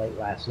this out late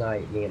last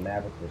night. Me and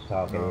Maverick was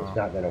talking. Oh. It's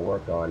not going to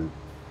work on.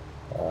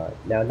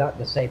 Now, not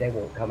to say they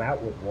won't come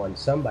out with one.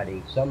 Some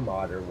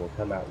modder will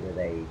come out with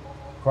a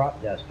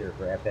crop duster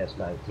for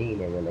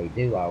FS19, and when they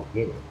do, I'll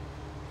get it.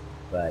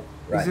 But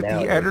right Is it now,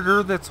 the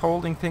editor that's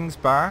holding things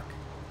back?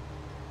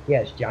 yeah,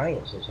 it's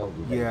Giants that's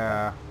holding it.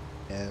 Yeah.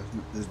 Yeah.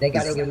 They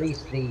got to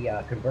release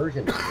the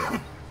conversion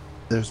script.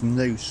 There's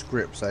no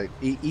scripts out.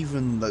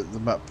 Even the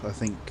map, I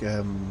think,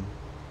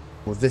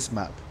 well, this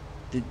map.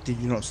 Did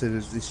you not say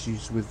there's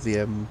issues with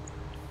the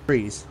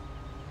trees?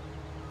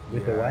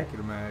 With the Yeah, I what? can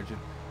imagine.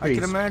 I can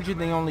Trees. imagine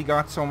they only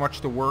got so much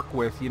to work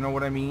with. You know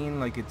what I mean?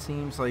 Like it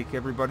seems like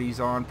everybody's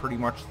on pretty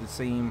much the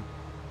same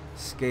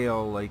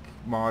scale, like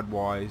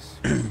mod-wise.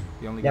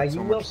 They only Now got so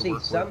you will much to see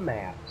work some with.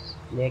 maps,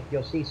 Nick.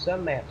 You'll see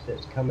some maps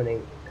that's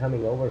coming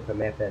over from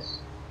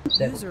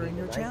FS17 User in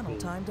your to channel 19.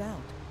 timed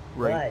out.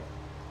 Right.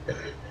 But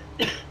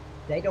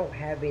they don't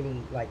have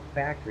any like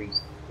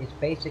factories. It's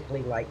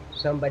basically like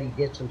somebody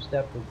did some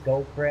stuff with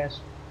Goldcrest,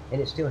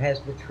 and it still has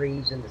the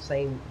trees and the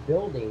same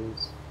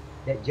buildings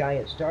that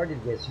Giant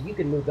started with. So you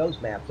can move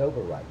those maps over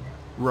right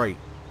now. Right.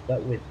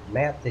 But with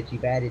maps that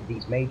you've added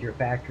these major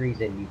factories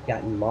and you've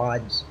gotten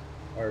mods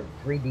or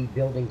 3D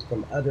buildings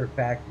from other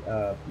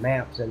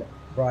maps and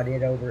brought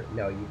it over,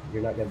 no,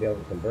 you're not going to be able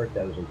to convert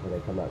those until they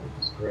come out with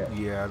the script.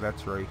 Yeah,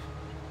 that's right.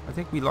 I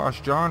think we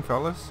lost John,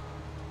 fellas.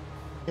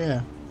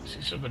 Yeah. I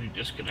see somebody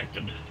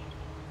disconnected.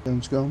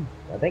 John's gone.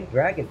 I think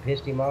Dragon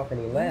pissed him off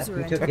and he left.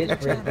 User He took his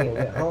entered frisbee and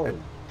went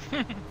home.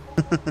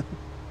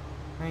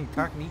 I ain't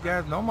talking to you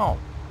guys no more.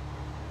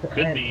 Could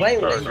And be. play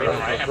Or with him.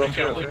 I have a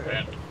talent,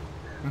 man.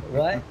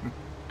 What?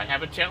 I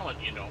have a talent,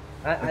 you know.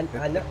 I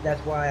know,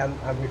 that's why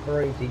I'm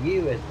referring to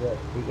you as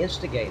the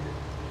instigator.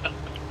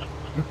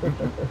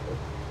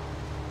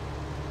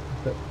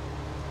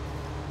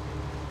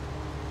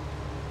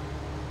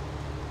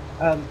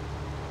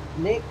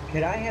 Nick,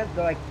 could I have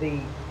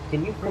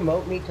can you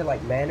promote me to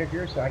like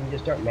manager so I can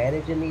just start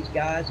managing these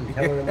guys and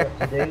telling them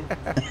what to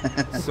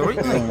do?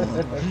 Certainly.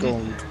 Oh,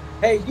 gold.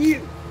 Hey,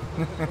 you!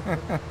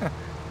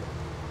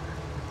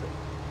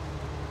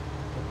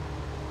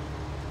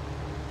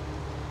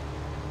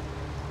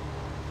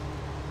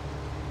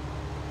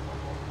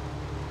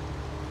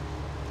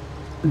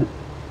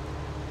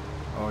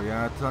 Oh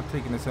yeah, it's not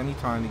taking us any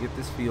time to get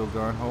this field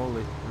done.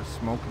 Holy, we're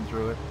smoking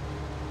through it.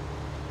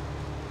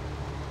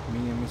 Me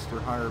and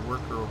Mr. Hired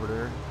Worker over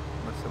there.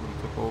 Unless somebody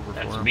took over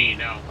That's for him. me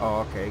now. Oh,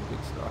 okay,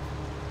 good stuff.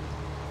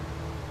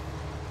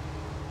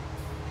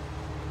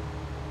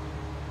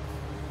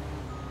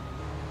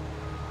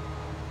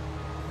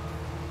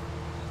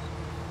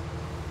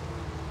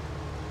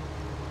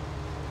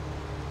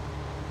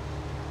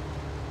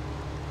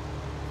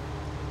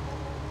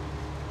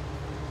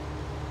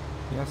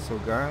 Yes, so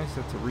guys,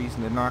 that's a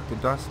reason to knock the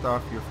dust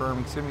off your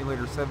Farming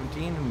Simulator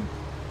 17 and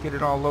get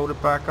it all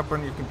loaded back up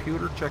on your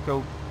computer. Check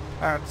out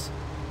Pat's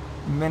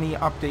many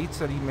updates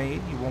that he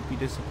made. You won't be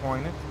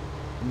disappointed.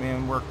 The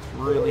man worked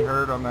really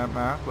hard on that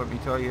map, let me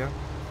tell you.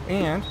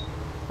 And,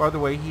 by the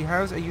way, he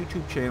has a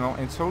YouTube channel,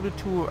 and so did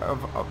two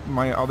of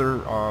my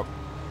other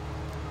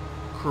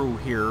crew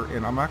here.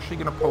 And I'm actually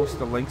going to post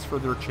the links for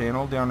their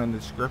channel down in the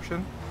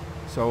description.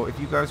 So if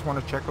you guys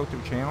want to check out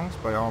their channels,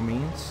 by all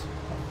means,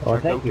 Oh,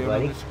 check thank out you, down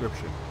buddy. in the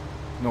description.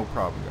 No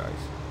problem, guys.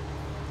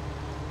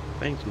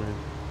 Thanks, man.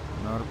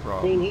 Not a I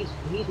problem. mean,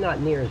 he's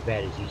not near as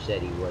bad as you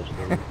said he was,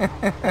 dude.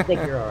 I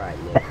think you're all right,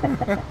 Nick.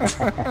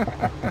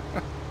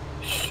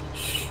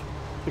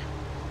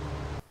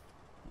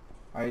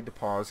 I had to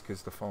pause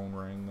because the phone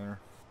rang there.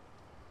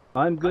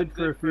 I'm good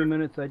for a few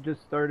minutes. I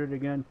just started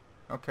again.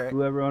 Okay.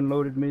 Whoever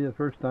unloaded me the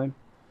first time.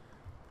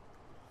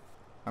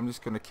 I'm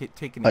just going to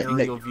take an Nick.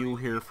 aerial view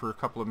here for a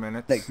couple of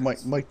minutes. Nick,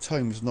 my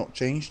time's not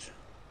changed.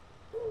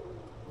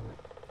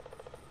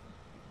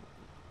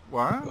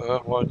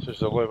 What? Mine says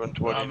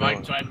 11:29. My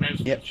time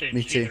hasn't Yep, me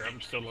changed too. either.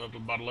 I'm still at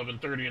about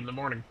 11:30 in the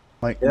morning.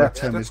 My Yeah.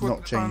 time That's is what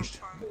not changed.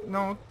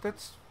 no,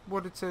 that's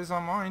what it says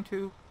on mine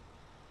too.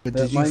 But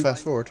did you mine-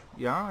 fast forward?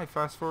 Yeah, I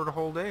fast forward a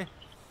whole day.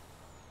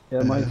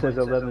 Yeah, mine says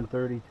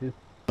 11:30 too.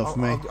 Not for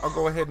me. I'll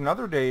go ahead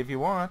another day if you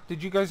want.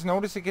 Did you guys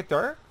notice it get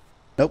dark?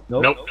 Nope.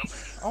 Nope.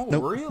 Oh,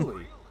 Nope.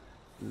 really?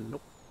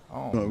 Nope.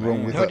 Oh, Not man.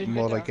 wrong with No, that didn't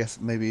mod, get I dark. guess.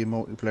 Maybe in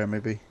multiplayer,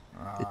 maybe.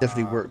 It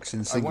definitely works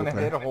in I single went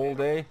ahead player. a whole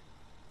day.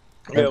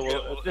 Yeah,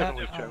 well, it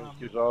definitely changed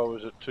because I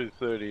was at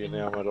 2:30 and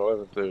now I'm at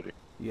 11:30.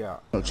 Yeah.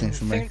 Not changed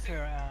for me. Single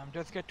player,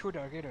 does get too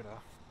dark either though.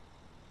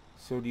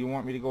 So do you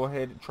want me to go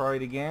ahead and try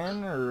it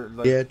again, or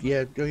like?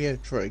 Yeah. Oh yeah,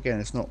 try it again.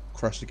 It's not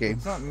crash the game.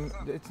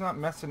 It's not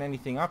messing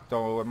anything up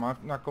though. I'm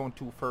not going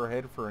too far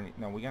ahead for any.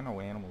 No, we got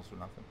no animals or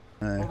nothing.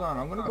 Hold on,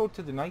 I'm gonna go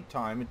to the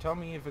nighttime and tell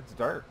me if it's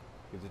dark.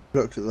 Is it,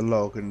 Looked at the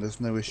log and there's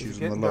no is issues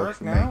it on the getting log dark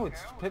for now? me.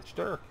 It's pitch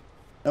dark.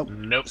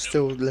 Nope.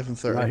 Still I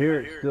 11:30. hear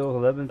it's still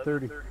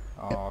 11:30.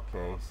 Oh,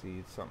 okay.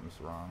 See, something's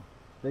wrong.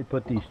 They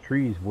put these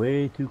trees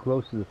way too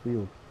close to the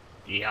field.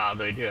 Yeah,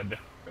 they did.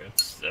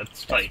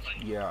 That's tight.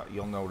 Yeah,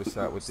 you'll notice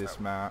that with this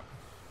map.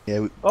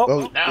 Yeah.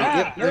 Oh,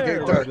 Yep, you're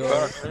there getting we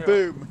dark. go.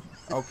 Boom.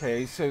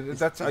 Okay, so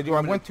that's I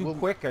went too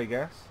quick, I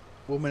guess.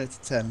 1 minute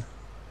to 10.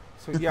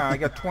 So yeah, I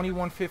got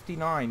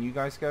 21:59. You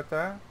guys got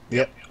that?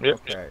 Yep.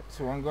 Okay,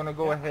 so I'm gonna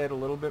go ahead a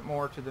little bit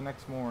more to the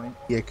next morning.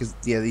 Yeah, because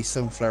these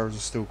sunflowers are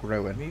still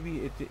growing.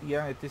 Maybe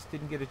it just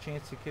didn't get a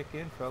chance to kick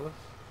in, fellas.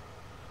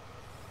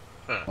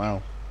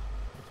 Wow.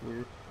 It's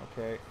weird.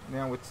 Okay,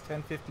 now it's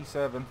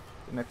 10:57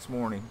 the next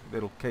morning.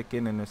 It'll kick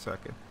in a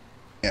second.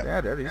 Yep.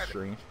 Yeah, that is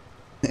strange.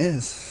 It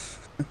is.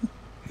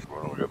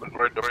 Well, we got the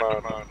great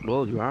demand.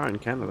 Well, you are in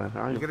Canada,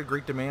 aren't You you? get a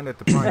great demand at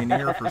the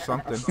Pioneer for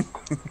something.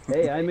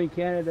 Hey, I'm in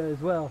Canada as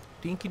well.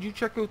 Dean, could you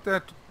check out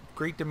that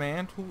great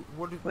demand?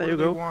 What do you they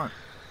go. want?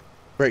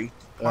 Great.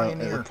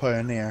 Pioneer.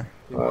 Pioneer.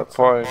 They want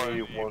some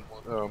Pioneer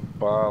wants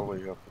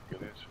barley, I think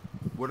it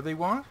is. What do they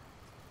want?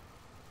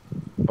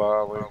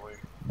 Barley.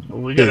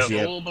 We got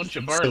Yeah. a whole bunch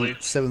of barley.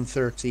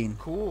 7:13.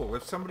 Cool.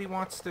 If somebody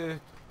wants to,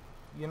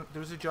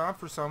 there's a job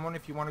for someone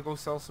if you want to go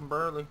sell some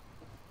barley.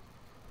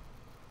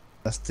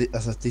 That's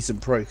a decent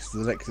price.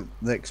 The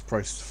next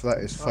price for that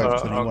is I'll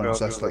 521, go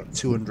so that's do like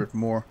 200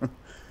 more. Nice.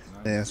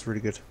 Yeah, that's really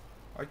good.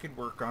 I could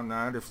work on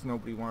that if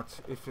nobody wants.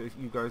 If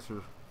you guys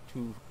are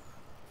too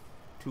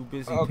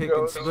busy I'll picking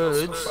go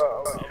spuds.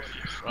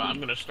 Well, I'm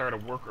gonna start a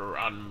worker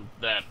on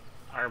that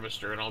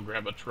harvester, and I'll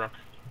grab a truck.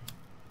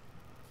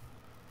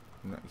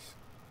 Nice.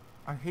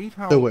 I hate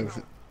how So wait,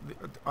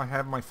 I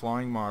have my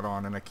flying mod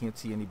on and I can't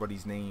see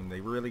anybody's name.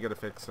 They really got to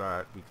fix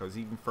that because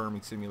even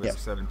Farming Simulator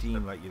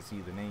 17 let you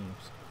see the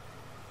names.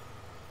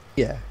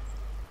 yeah,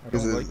 I don't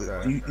because like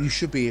that. you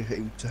should be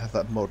able to have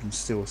that mod and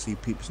still see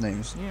people's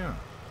names. Yeah.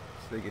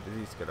 So they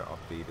just got to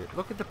update it.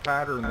 Look at the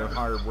pattern the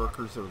hired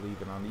workers are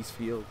leaving on these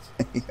fields.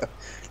 Yeah.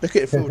 Look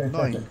at field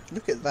 9.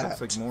 Look at that.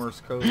 Looks like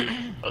Morse code.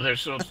 Oh,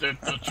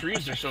 the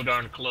trees are so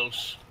darn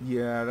close.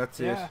 Yeah, that's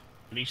Yeah. it.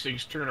 And these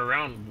things turn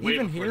around way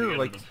Even before here, the end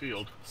like, of the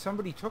field.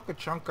 somebody took a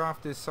chunk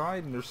off this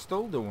side and they're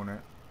still doing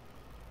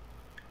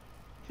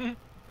it.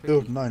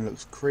 Field 9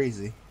 looks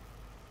crazy.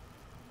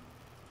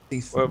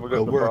 These Well, we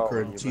got a the worker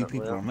barley and 2 that we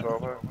people on haven't it.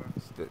 talked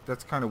about.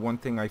 That's kind of one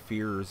thing I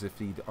fear is if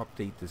they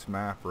update this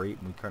map, right,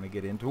 and we kind of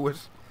get into it.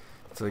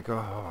 It's like,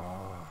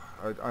 oh,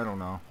 I don't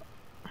know.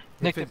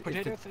 Nick, If the it-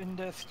 if it- potatoes in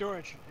the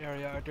storage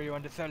area, or do you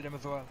want to sell them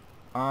as well?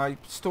 I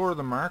store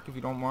them, Mark, if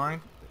you don't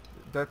mind.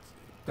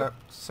 That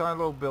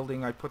silo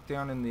building I put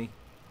down in the...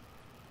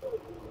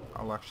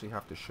 I'll actually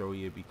have to show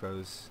you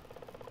because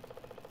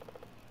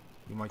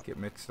you might get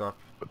mixed up.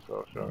 That's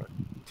all right.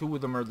 2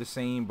 of them are the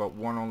same, but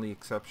one only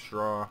accepts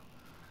straw.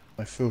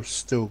 My field's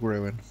still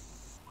growing.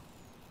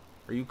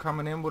 Are you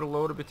coming in with a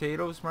load of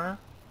potatoes, Mark?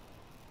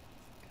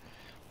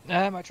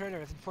 My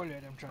trailer isn't full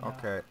yet, I'm trying to...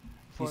 Okay.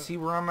 full- You see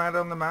where I'm at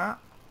on the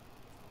map?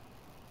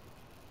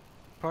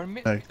 Pardon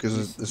me? No,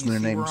 because there's no you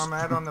see names. where I'm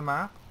at on the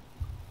map?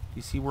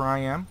 You see where I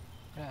am?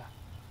 Yeah.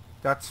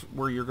 That's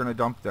where you're going to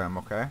dump them,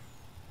 okay?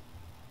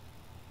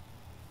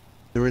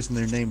 There is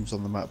no names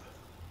on the map.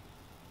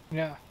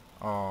 Yeah.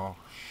 Oh,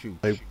 shoot.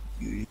 Like,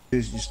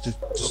 just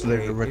a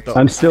load of red it's- dots.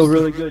 I'm still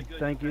really good,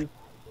 thank you.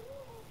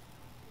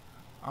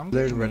 I'm Load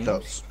getting of red names.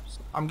 dots.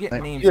 I'm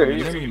getting names Yeah, on the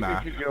you mini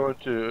map. could go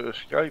into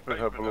escape and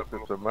have a look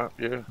at the map,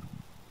 yeah.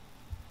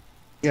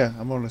 Yeah,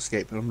 I'm on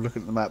escape and I'm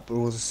looking at the map, but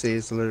all I see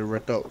is a load of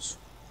red dots.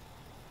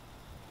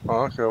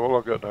 Oh, okay, well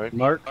I've got names.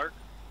 Mark,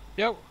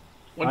 Yo.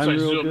 Once I'm I real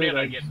zoom good. in,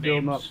 I I'm get still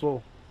names. not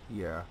full.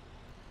 Yeah.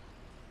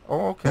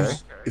 Oh, okay.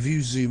 If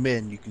you zoom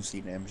in, you can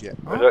see names, yeah.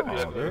 Oh, that-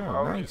 yeah, yeah,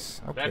 oh,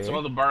 nice. Okay. That's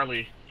all the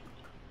barley.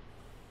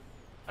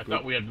 I Good.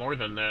 thought we had more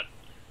than that.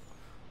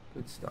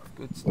 Good stuff,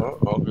 good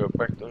stuff. Well, I'll go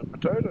back to the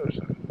potatoes.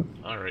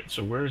 Alright,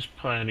 so where's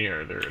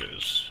Pioneer? There it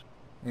is.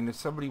 And if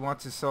somebody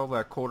wants to sell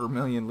that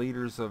 250,000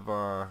 liters of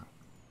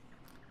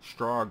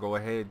straw, go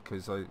ahead,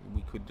 because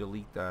we could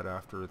delete that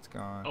after it's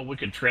gone. Oh, we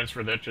could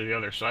transfer that to the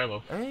other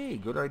silo. Hey,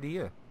 good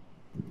idea.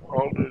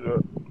 I'll do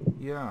that.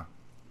 Yeah.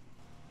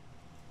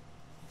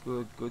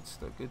 Good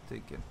stuff, good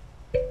thinking.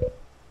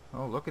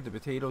 Oh, look at the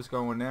potatoes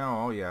going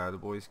now. Oh yeah, the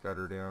boys got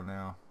her down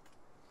now.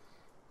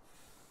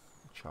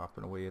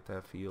 Chopping away at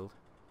that field.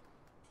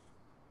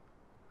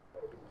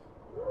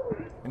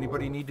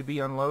 Anybody need to be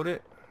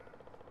unloaded?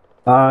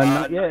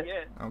 Not yet.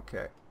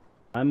 Okay.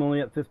 I'm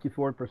only at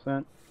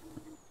 54%.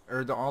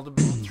 Are all the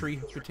 3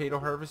 potato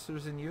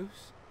harvesters in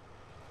use?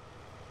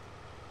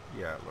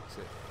 Yeah, it looks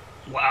it.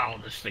 Wow,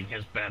 this thing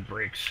has bad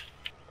brakes.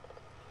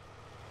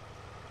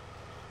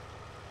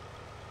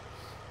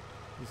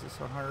 Is this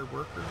a hired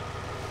worker?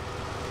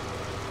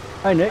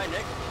 Hi, Nick.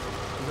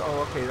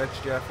 Oh, okay, that's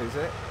Jeff, is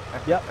it?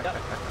 Yep.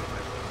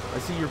 I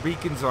see your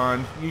beacons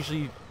on.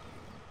 Usually,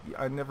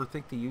 I never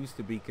think to use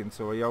the beacon,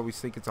 so I always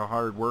think it's a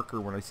hired worker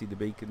when I see the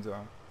beacons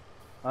on.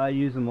 I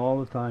use them all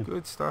the time.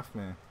 Good stuff,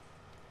 man.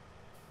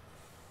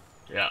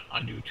 Yeah,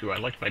 I do too. I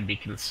like my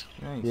beacons.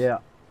 Nice. Yeah.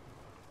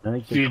 I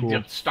think See, they're cool.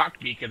 the stock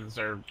beacons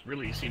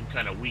really seem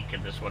kind of weak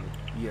in this one.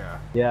 Yeah.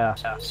 Yeah.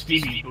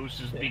 Stevie boosts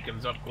his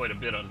beacons up quite a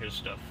bit on his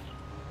stuff.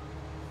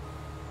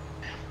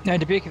 Yeah,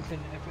 the beacons in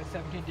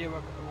FS19 they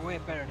work way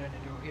better than they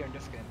do here in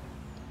this game.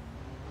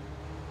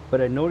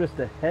 But I noticed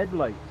the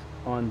headlights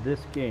on this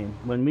game.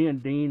 When me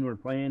and Dean were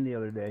playing the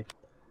other day,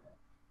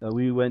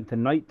 we went to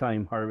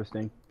nighttime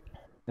harvesting,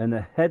 and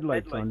the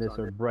headlights on this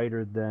are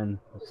brighter than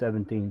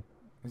 17.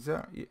 Is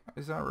that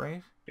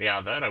right?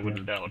 Yeah, that I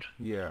wouldn't doubt.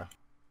 Yeah.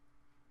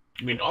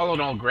 I mean, all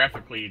in all,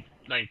 graphically,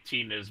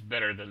 19 is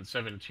better than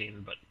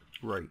 17, but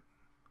right.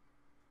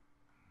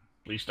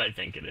 At least I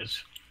think it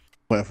is.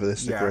 Wait for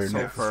this to grow so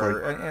next.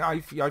 far, and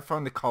I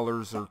find the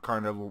colors are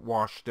kind of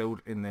washed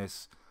out in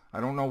this. I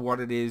don't know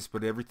what it is,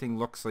 but everything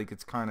looks like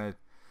it's kind of,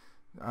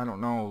 I don't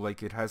know,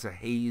 like it has a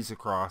haze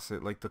across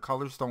it. Like the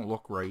colors don't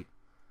look right.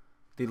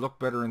 They look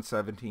better in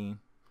 17.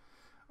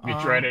 Have you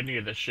tried any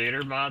of the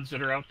shader mods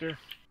that are out there?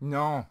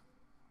 No.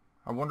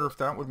 I wonder if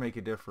that would make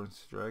a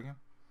difference, Dragon.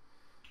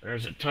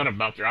 There's a ton of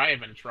them out there. I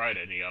haven't tried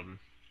any of them.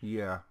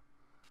 Yeah.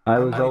 I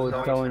was always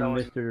telling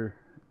Mr.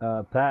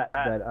 Pat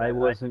that I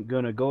wasn't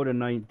going to go to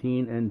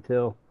 19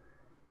 until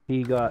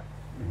he got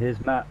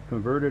his map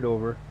converted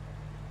over.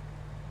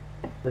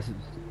 This is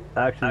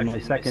actually my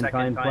second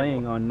time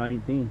playing on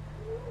 19.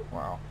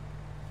 Wow.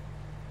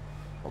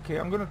 Okay,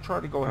 I'm going to try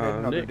to go ahead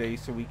another day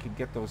so we can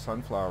get those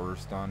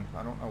sunflowers done.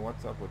 I don't know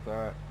what's up with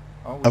that.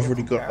 Oh, I've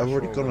already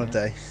gone a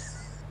day.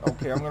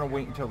 Okay, I'm going to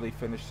wait until they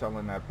finish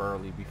selling that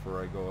barley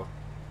before I go.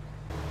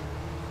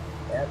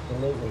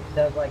 Absolutely.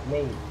 Sounds like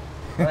me.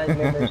 My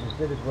memory's as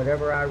good as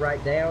whatever I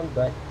write down,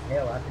 but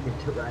hell, I forget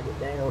to write it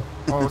down.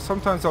 Oh,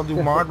 sometimes I'll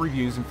do mod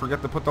reviews and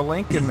forget to put the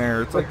link in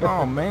there. It's like,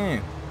 oh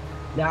man.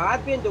 Now,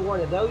 I've been to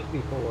one of those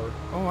before.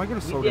 Oh, I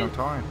gotta slow down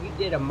time. You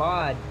did a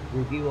mod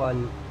review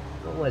on,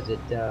 what was it,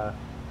 a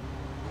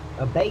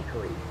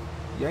bakery.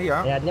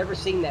 Yeah. And I'd never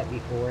seen that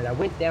before, and I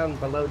went down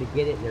below to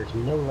get it, and there's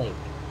no link.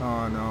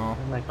 Oh, no.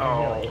 I'm like,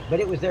 oh. But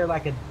it was there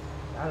like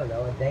I don't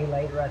know, a day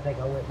later, I think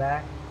I went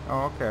back.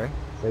 Oh, okay.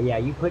 So yeah,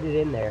 you put it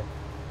in there.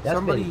 That's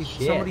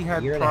somebody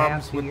had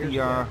problems with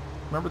the,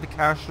 remember the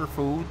Casher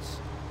Foods?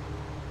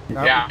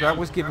 That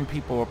was giving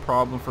people a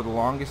problem for the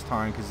longest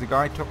time, because the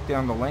guy took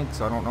down the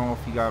links. I don't know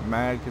if he got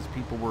mad because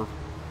people were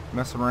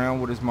messing around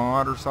with his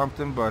mod or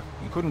something, but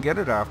you couldn't get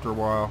it after a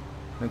while.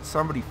 And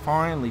somebody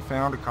finally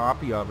found a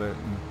copy of it,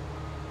 and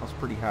I was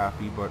pretty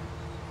happy, but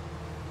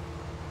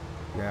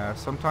yeah,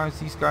 sometimes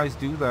these guys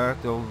do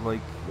that. They'll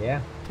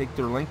take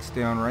their links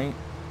down, right?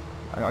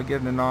 I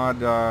get an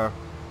odd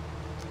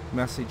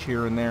message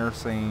here and there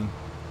saying,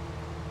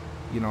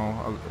 you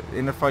know,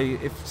 and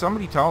if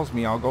somebody tells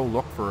me, I'll go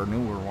look for a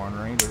newer one,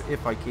 right?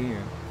 If I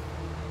can.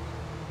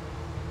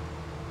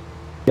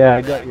 Yeah,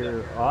 I got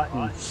your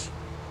Otten.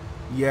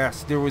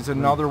 Yes, there was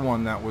another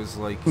one that was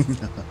like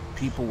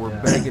people were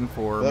begging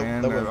for,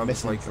 man. That I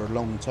was like, for a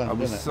long time. I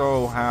was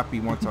so happy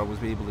once I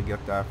was able to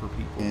get that for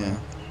people. Man.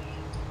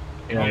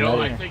 And you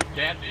know, I think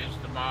that is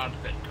the mod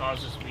that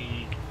causes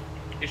me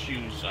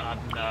issues on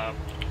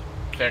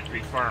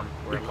Factory Farm,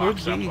 where it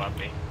locks up on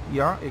me.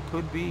 Yeah, it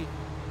could be.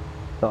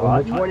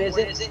 Which one is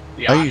it?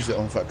 I use it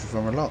on Factory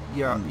Farm a lot.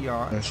 Yeah.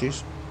 No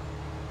issues.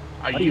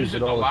 I use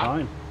it all a lot,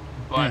 the time.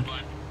 but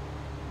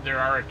there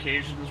are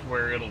occasions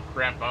where it'll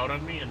crap out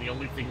on me, and the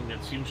only thing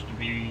that seems to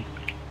be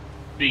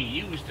being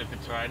used at the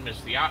time is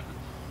the Otten.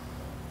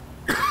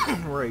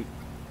 Right.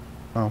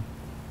 Oh.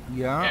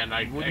 Yeah. And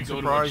I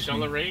go to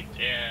accelerate,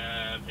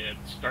 and it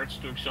starts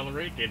to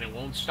accelerate, and it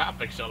won't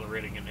stop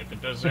accelerating. And if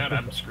it does that,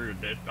 I'm screwed.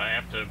 I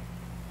have to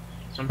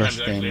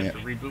sometimes actually have to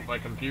reboot my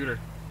computer.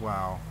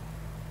 Wow.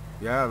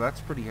 Yeah,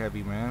 that's pretty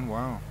heavy, man.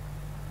 Wow.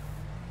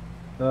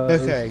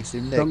 Okay, so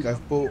Nick,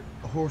 I've bought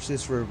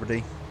horses for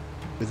everybody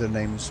with their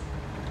names.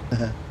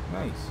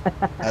 Nice.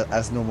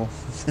 As normal.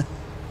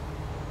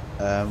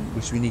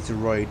 Which we need to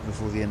ride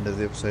before the end of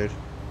the episode.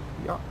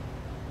 Yeah.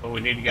 Oh,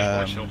 we need to get a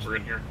horse helper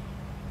in here.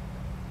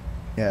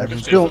 Yeah,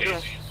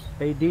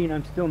 Hey Dean,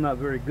 I'm still not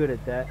very good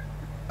at that.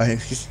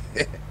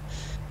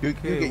 you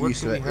get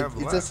used to it.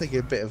 It does take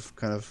a bit of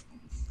kind of.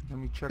 Let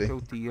me check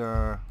out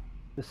the.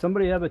 Does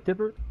somebody have a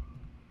tipper?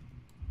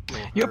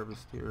 Yep.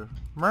 Here.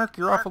 Mark,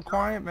 you're awful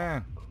quiet,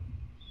 man.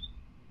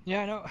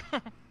 Yeah, I know.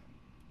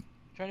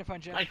 Trying to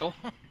find Jeff. Michael,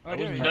 Oh, I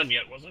there wasn't he done is.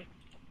 yet, was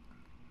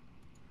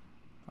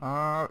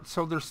I?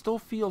 So there's still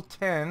field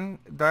 10.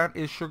 That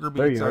is sugar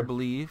There beets, you I are.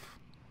 believe.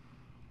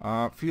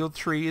 Field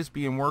 3 is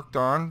being worked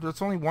on.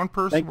 There's only one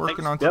person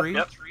working on Yep. 3.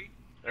 Yep.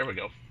 There we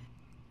go.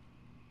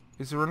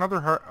 Is there another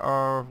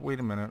wait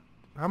a minute.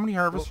 How many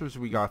harvesters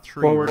we got?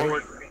 3, Forward.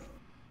 right?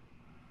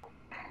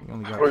 We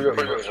only got Oh, yeah,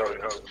 3.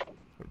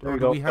 There Or you do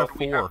go. we have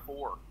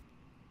 4?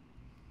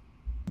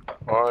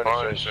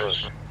 Mine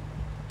says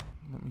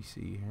Let me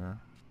see here.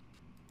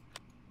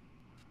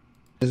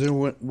 Is there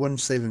one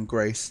saving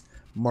grace?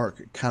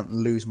 Mark can't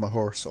lose my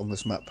horse on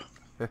this map,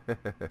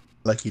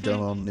 like he done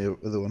on the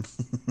other one.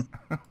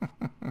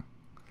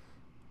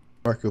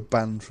 Mark got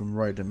banned from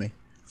riding me.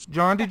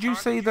 John, did you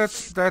say that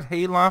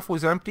hayloft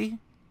was empty?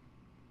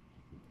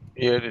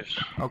 yeah, it is.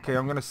 Okay,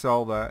 I'm gonna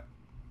sell that.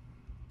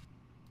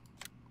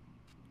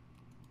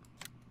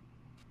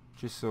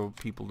 Just so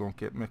people don't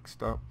get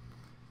mixed up.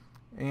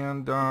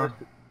 And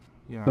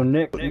yeah. So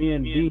Nick, me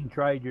and Dean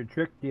tried your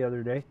trick the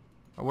other day.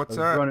 What's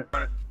I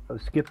that?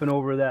 was skipping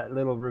over that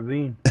little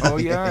ravine. Oh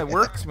yeah, it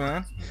works,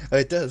 man.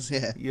 It does,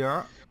 yeah.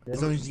 Yeah.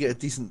 As long as you get a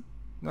decent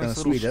Nice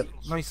speed up.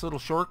 nice little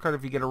shortcut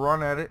if you get a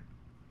run at it.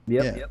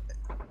 Yep. Yeah,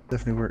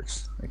 definitely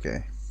works.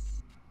 Okay.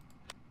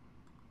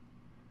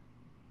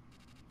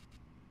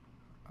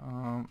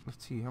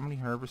 Let's see, how many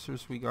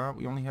harvesters we got?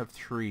 We only have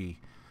 3.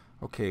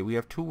 Okay, we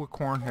have 2 with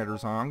corn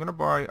headers on. I'm gonna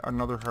buy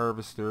another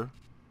harvester.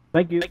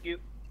 Thank you.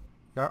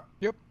 Yeah.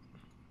 Yep.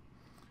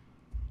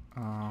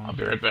 I'll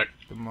be right back.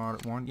 The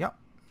mod 1. Yep.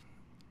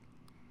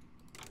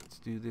 Let's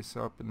do this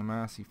up in the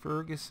Massey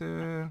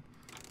Ferguson.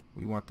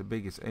 We want the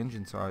biggest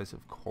engine size,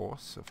 of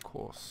course. Of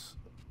course.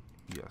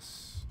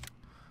 Yes.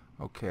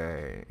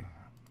 Okay.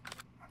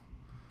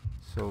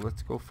 So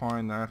let's go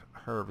find that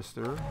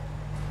harvester.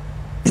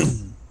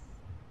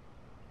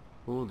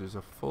 Oh, there's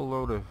a full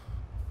load of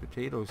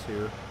potatoes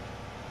here.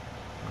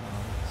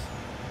 Let's see.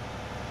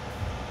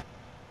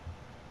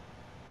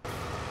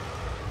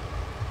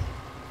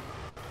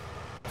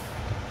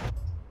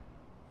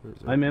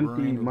 There's a I'm empty,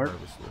 brand new Mark.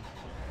 harvester.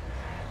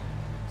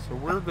 So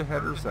where are the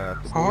headers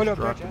at? The Oh, hold boys up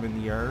there, dropped them Jeff. in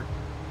the yard?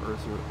 Or is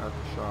it at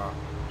the shop?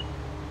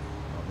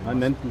 Oh, they I'm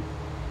must- empty.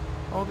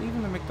 Oh,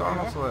 even the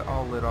McDonald's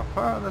all lit up.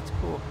 Ah, that's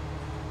cool.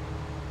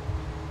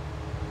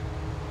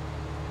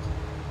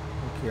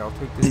 Okay, I'll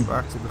take this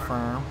back to the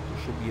farm.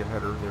 There should be a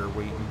header there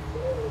waiting.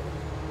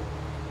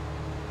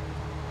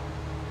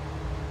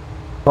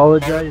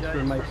 Apologize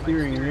for my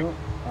steering wheel.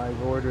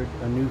 I've ordered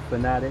a new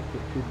Fanatic.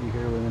 It should be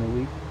here within a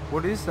week.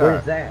 What is What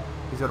is that? that?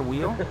 Is that a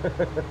wheel?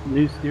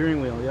 New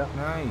steering wheel, yeah.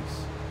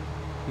 Nice.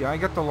 Yeah, I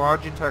got the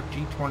Logitech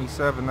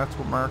G27. That's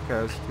what Mark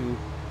has too.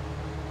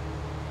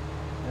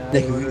 I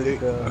Nick,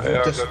 ordered,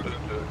 Yeah, just- I got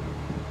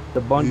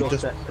the bundle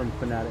just- set from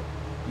Fanatic.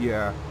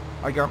 Yeah,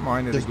 I got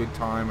mine at Just- a good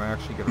time. I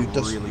actually got a You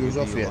just really goes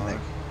good off deal yet, on Nick.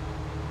 it.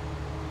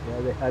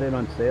 Yeah, they had it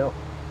on sale.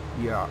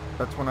 Yeah,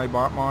 that's when I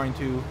bought mine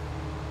too.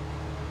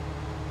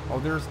 Oh,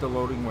 there's the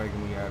loading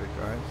wagon we added,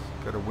 guys.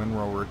 Got a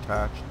windrower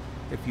attached.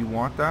 If you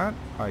want that,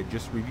 I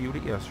just reviewed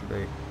it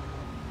yesterday.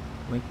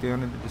 Link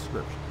down in the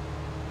description.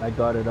 I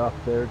got it off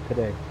there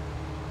today.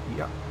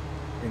 Yeah,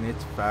 and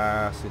it's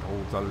fast. It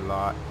holds a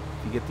lot.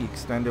 If you get the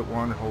extended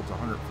one, it holds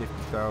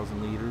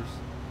 150,000 liters.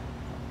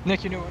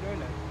 Nick, you know what I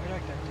like? I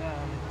like that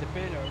the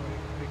baler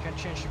we can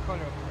change the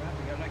color of the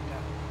wrapping. I like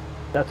that.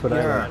 That's what Yeah.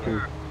 I like too,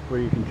 where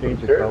you can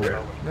change the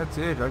color. That's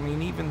it. I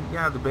mean, even,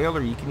 yeah, the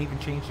baler, you can even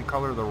change the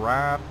color of the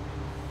wrap.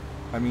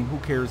 I mean, who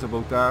cares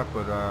about that,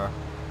 but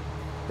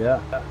Yeah,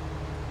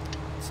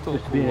 it's still a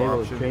just being cool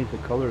able option. to change the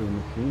color of the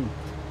machine.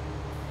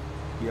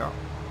 Yeah.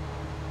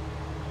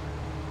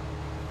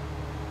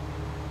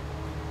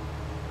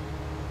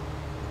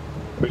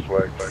 Which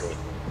way?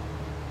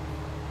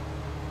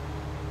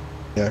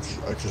 Yeah,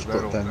 I just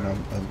That'll- got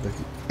down and the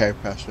cow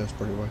pasture. That's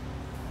probably why.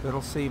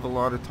 That'll save a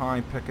lot of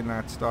time picking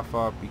that stuff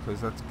up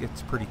because that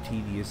gets pretty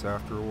tedious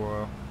after a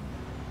while.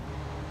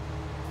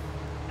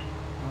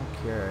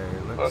 Okay,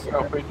 let's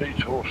How big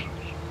these horses?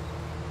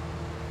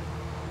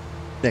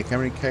 Nick, how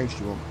many cows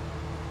do you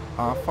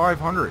want?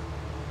 500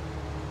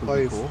 would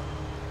be Five. cool.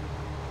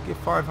 Get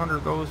 500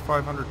 of those,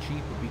 500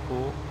 sheep would be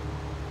cool.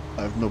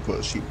 I've not put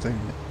a sheep down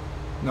yet.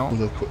 No,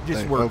 Well, I've put-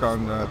 just I- work I've-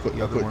 on the I put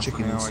other one for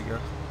chickens. now, I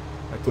guess.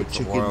 That Put takes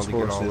a while chickens, to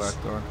get all horses.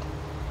 that done.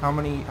 How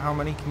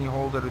many can you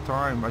hold at a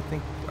time? I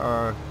think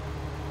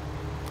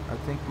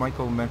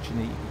Michael mentioned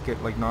that you could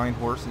get like 9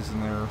 horses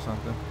in there or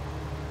something.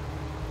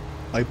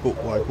 I bought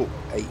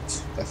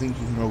 8. I think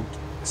you can hold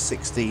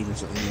 16 or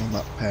something on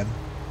that pen.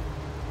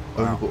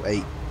 I Wow. only bought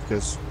 8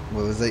 because,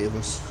 well, there's 8 of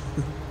us.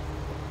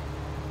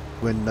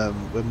 when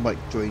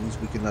Mike joins,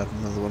 we can add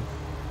another one.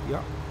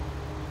 Yeah.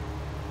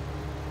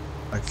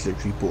 I just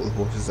literally bought the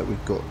horses that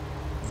we've got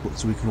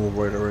so we can all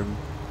ride our own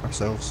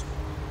ourselves.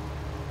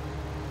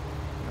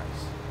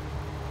 Nice.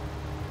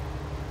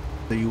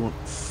 So you want?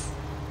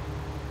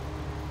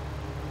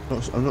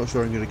 I'm not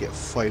sure I'm going to get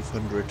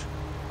 500.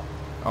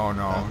 Oh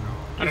no, I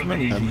as don't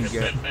many think as you you can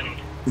get get. that many.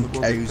 We'll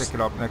just pick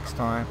it up next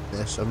time.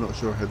 Yes, I'm not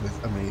sure how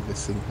many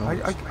this thing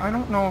holds. I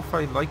don't know if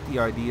I like the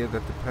idea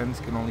that the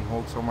pens can only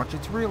hold so much.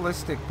 It's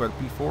realistic, but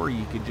before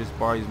you could just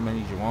buy as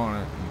many as you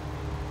wanted.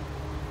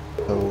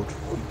 Hold.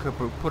 You could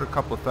put a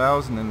couple of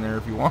thousand in there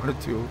if you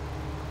wanted to.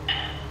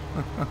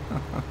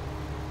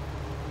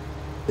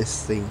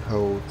 This thing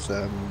holds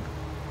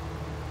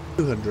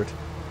 200.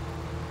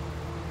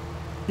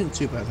 Isn't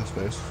too bad, I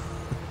suppose.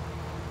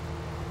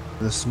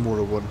 And the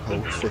smaller one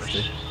holds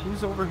 50.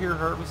 Who's over here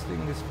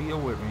harvesting this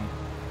field with me?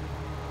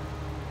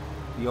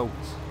 The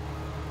oats.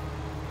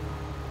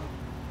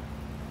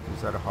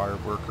 Is that a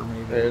hired worker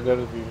maybe? Yeah,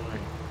 that'd be me.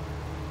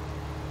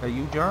 Hey,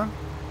 you, John?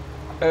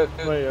 That's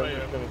me. I'm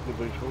just going to give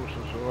these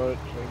horses a load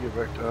so I get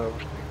back to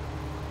harvesting.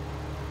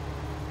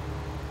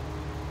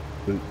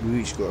 We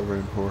each got our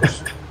own horse.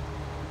 So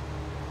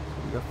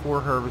we got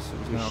 4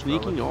 harvesters You're now.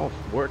 sneaking fellas.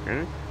 off work,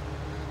 eh?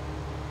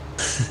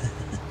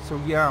 So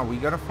yeah, we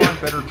gotta find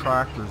better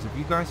tractors. If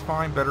you guys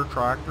find better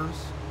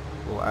tractors,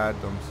 we'll add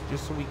them,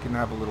 just so we can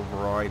have a little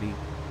variety.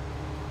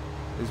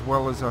 As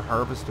well as a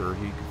harvester. If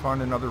you can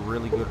find another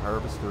really good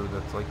harvester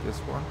that's like this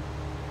one,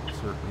 we'll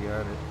certainly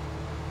add it.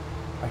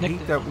 I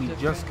hate that we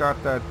just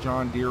got that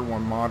John Deere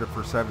one modded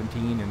for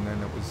 17 and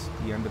then it was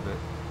the end of it.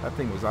 That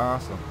thing was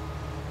awesome.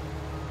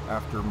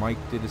 After Mike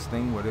did his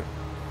thing with it.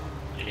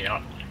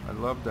 Yeah. I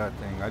love that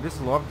thing. I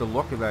just love the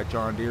look of that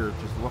John Deere. It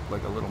just looked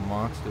like a little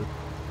monster.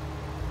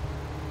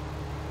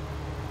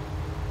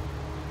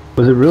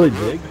 Was it really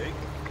big?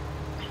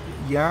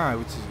 Yeah,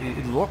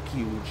 it looked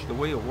huge the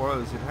way it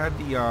was. It had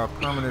the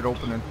permanent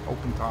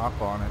open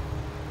top on it.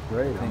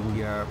 Right. I think,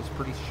 yeah, it was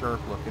pretty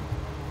sharp looking.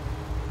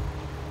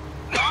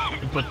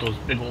 You put those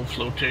big old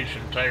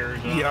flotation tires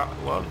on. Yeah, I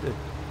loved it.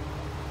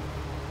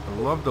 I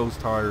love those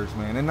tires,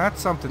 man. And that's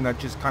something that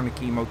just kind of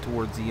came out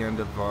towards the end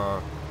of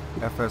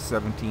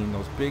FS19.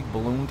 Those big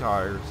balloon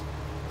tires.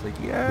 It's like,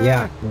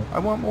 yeah, I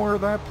want more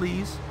of that,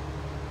 please.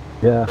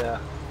 Yeah.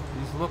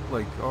 These look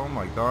like, oh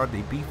my god,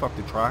 they beef up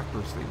the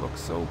tractors. They look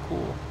so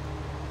cool.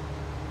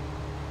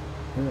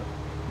 Yeah.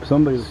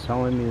 Somebody was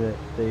telling me that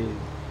they,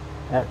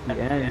 at the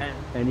end,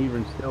 and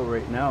even still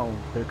right now,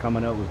 they're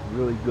coming out with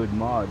really good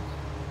mods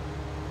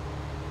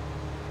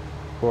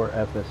for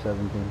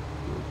FS17.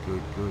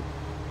 Good.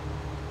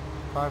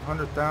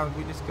 500,000.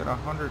 We just got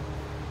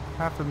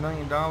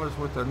 $500,000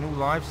 worth of new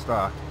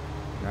livestock.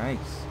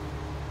 Nice.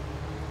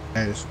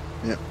 Nice.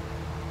 Yep.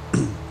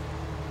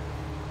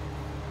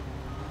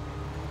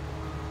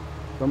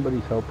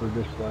 Somebody's helper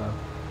just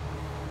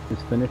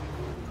finished.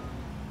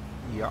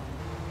 Yeah.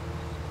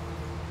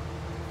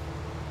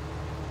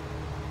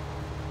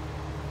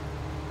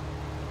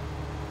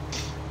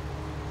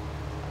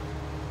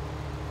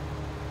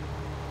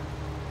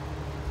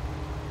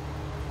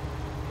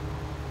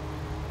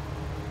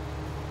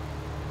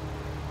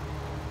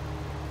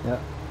 Yeah.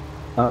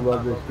 I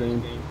love this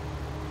game.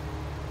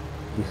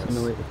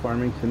 The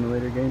farming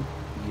simulator game.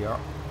 Yeah.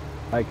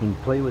 I can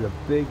play with a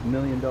big $1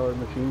 million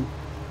machine.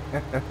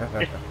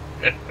 I'd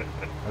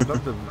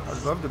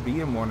love to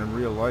be in one in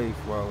real life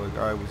while a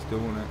guy was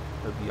doing it.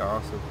 That'd be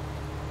awesome.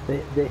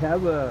 They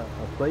have a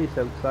place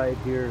outside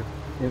here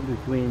in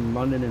between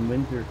London and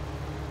Windsor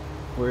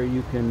where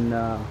you can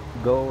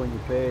go and you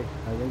pay,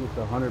 I think it's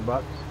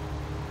 $100,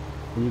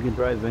 and you can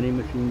drive any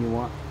machine you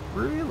want.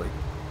 Really?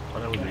 Oh,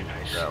 that would be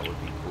nice. That would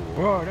be cool.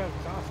 Whoa,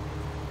 that's awesome.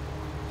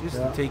 Just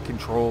to take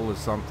control of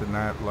something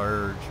that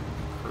large would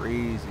be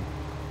crazy.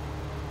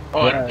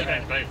 Oh,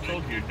 I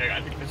told you, Nick,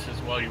 I think this is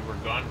while you were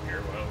gone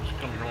here, when I was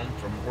coming home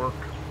from work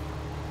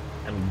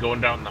and going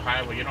down the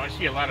highway. You know, I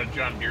see a lot of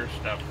John Deere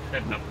stuff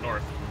heading up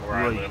north from where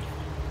I live.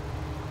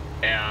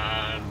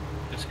 And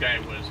this guy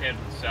was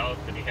heading south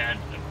and he had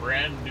a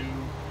brand new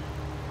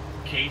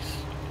case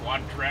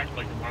quad track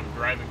like the one I'm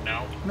driving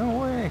now. No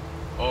way.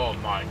 Oh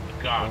my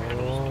god, it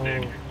was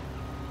big.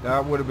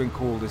 That would have been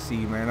cool to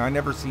see, man. I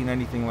never seen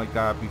anything like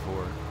that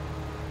before.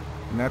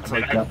 And that's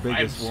like the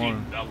biggest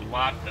one. I've seen a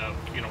lot of,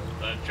 you know,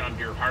 John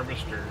Deere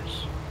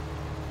harvesters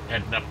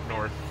heading up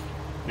north,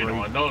 you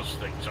know, and those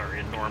things are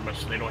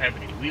enormous. They don't have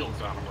any wheels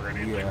on them or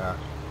anything. Yeah.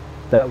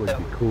 That would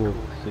be cool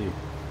to see.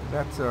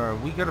 That's,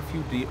 we got a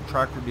few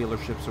tractor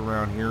dealerships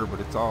around here,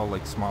 but it's all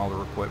like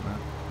smaller equipment.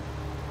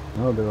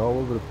 No, they're all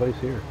over the place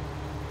here.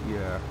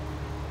 Yeah.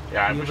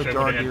 Yeah, I you wish have I a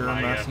John would have Deere,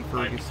 had my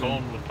Ferguson.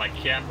 phone with my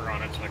camera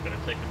on it so I could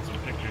have taken some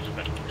pictures of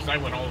it. Because I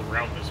went all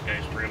around this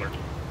guy's trailer.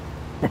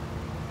 Oh,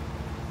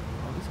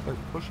 this guy's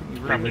pushing me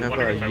Probably really have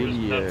wondering a if I was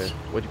uni, nuts.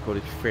 what do you call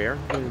it, fair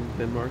in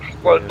Denmark?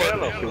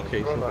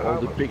 Showcase of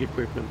all the big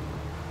equipment.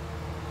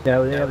 Yeah,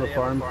 they have a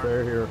farm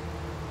fair here,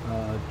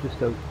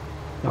 just out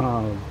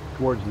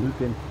towards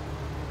Lucan.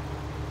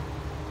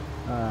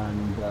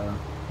 And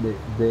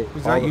they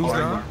Was that you,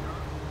 John?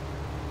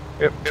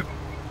 Yep.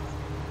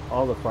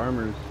 All the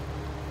farmers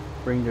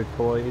bring their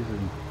toys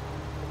and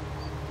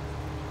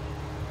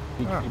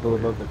teach people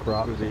about the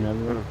crops and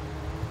everything.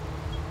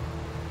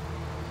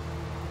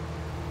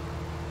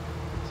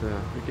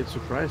 You get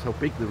surprised how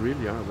big they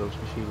really are, those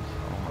machines.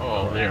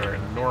 Oh, they're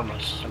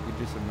enormous. I could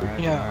just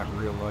imagine that in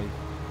real life.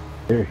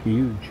 They're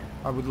huge.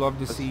 I would love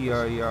to see a,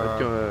 what do you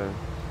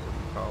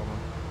call them?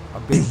 A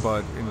big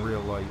bud in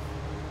real life.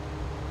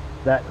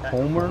 That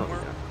Homer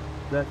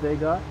that they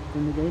got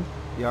in the game,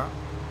 Yeah.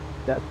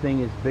 that thing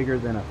is bigger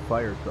than a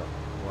fire truck.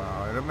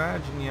 Wow, I'd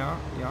imagine, yeah,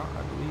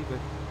 I believe it.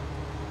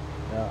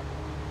 Yeah.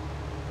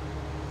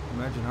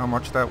 Imagine how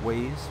much that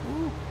weighs.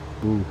 Woo.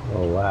 Ooh.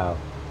 Oh wow.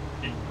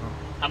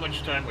 How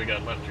much time we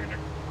got left here, Nick?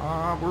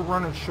 We're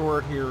running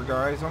short here,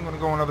 guys. I'm gonna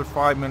go another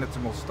 5 minutes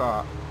and we'll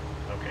stop.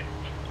 Okay.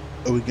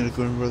 Are we gonna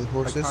go and where the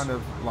horse I is? kind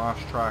of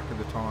lost track of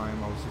the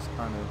time. I was just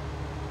kind of...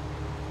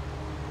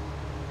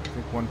 I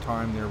think one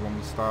time there when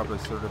we stopped, I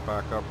started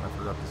back up and I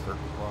forgot to start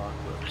the clock.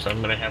 But... So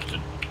I'm gonna have to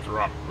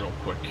drop real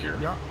quick here.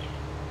 Yeah.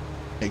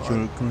 Hey, do you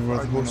wanna come and ride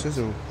the 5 horses,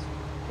 or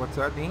What's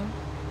that, Dean?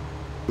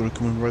 you wanna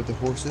come and ride the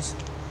horses?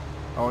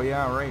 Oh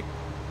yeah, right.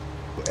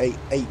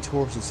 Eight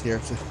horses here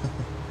to.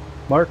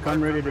 Mark,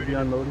 I'm ready to be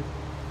unloaded.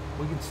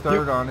 We can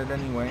start on it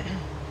anyway.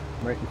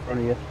 Right in front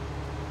of you.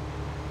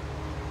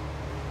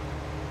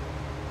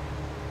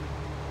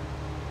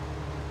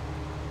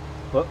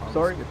 Oh, I'll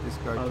sorry. Just get this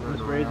guy I was turned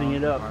just raising around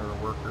it up. and hire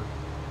a worker.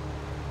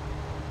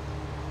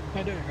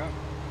 Hey, there you go.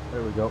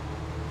 There we go.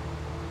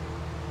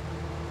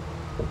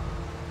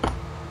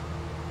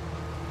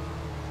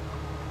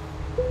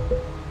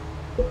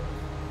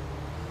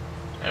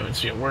 I haven't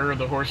seen. Where are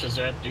the horses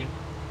at, Dean?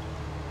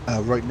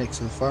 Right next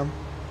to the farm.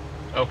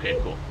 Okay,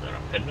 cool. Then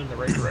I'm heading in the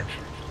right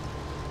direction.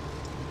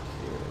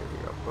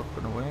 Okay, up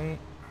and away.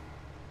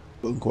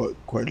 Going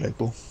quite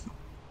local.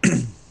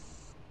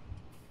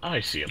 I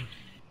see him.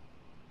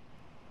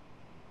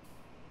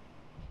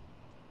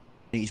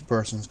 Each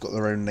person's got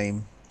their own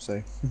name,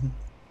 so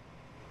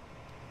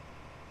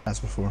as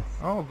before.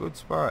 Oh, good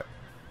spot.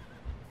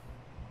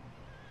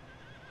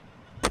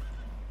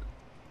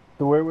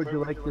 So where would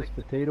you like this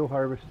potato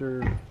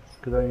harvester?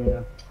 Could I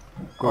go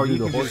Oh, do you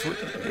the can just...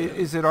 horse?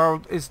 Is it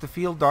all... Is the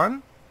field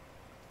done?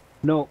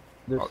 No,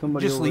 there's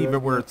somebody Just over leave there.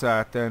 it where it's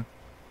at then.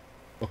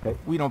 Okay.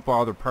 We don't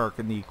bother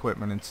parking the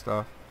equipment and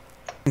stuff.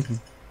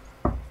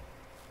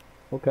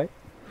 Okay.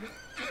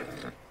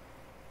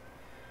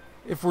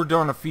 If we're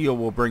done a field,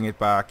 we'll bring it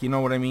back. You know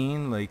what I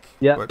mean? Like...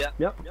 Yeah. but-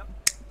 Yep.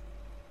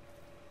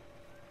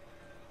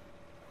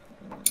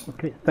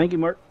 Okay. Thank you,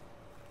 Mark.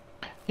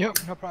 Yep,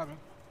 no problem.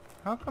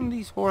 How come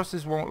these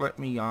horses won't let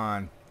me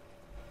on?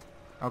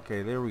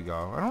 Okay, there we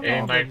go. I don't Hey,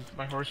 know.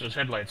 my horse's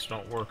headlights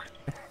don't work.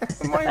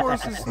 My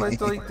horses like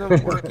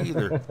don't work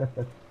either.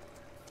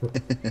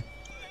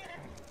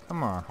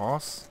 Come on,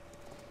 horse.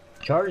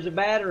 Charge the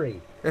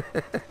battery. Yeah.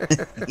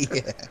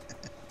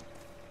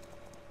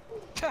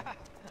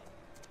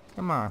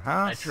 Come on,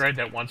 I horse. tried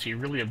that once. He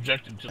really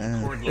objected to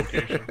the cord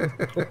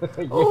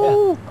location.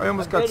 Oh, I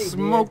almost got bet he did.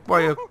 smoked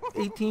by a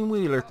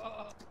 18-wheeler.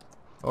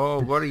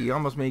 Oh, buddy, you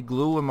almost made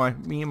glue in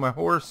me and my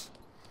horse.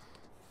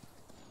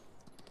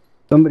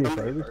 Somebody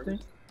harvesting?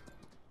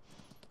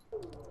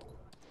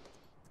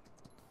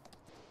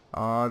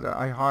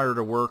 I hired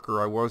a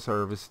worker. I was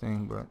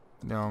harvesting, but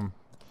now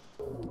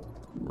I'm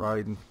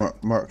riding.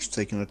 Mark's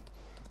taking a.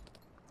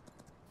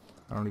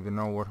 I don't even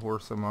know what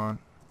horse I'm on.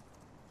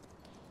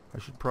 I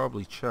should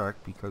probably check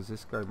because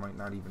this guy might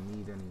not even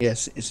need any.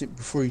 Yes,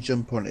 before you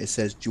jump on it, it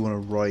says, "Do you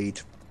want to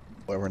ride?"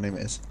 Whatever her name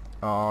it is.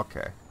 Oh,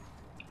 okay.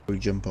 Before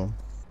you jump on,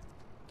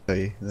 tell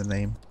you the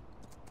name.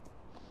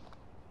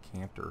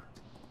 Canter.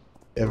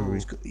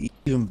 Everybody's got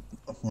even.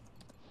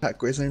 Pat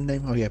got his own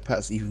name. Oh yeah,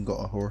 Pat's even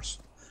got a horse.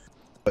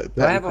 But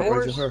Do I have you a can't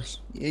ride your horse?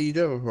 Yeah, you do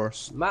have a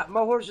horse. My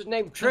horse is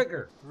named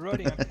Trigger.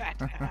 Roddy and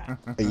Pat.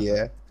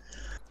 Yeah.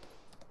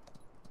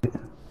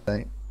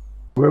 Right.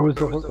 Where was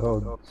the horse?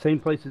 Oh, same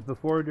place as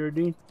before, there,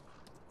 Dean?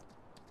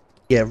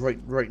 Yeah,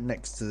 right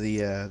next to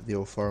the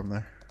old farm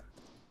there.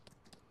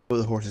 But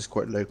the horse is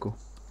quite local.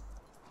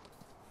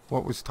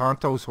 What was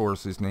Tonto's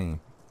horse's name?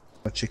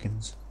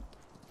 Chickens.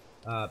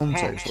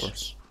 Patch.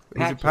 Horse.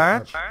 Is it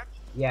Patch?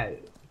 Yeah,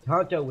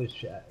 Tonto was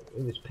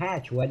it was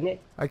Patch, wasn't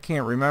it? I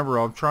can't remember.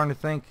 I'm trying to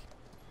think.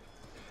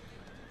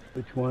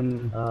 Which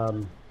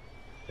one?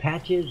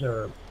 Patches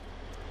or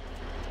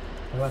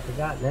oh, I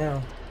forgot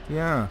now.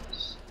 Yeah,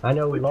 I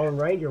know Lone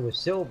Ranger was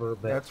Silver,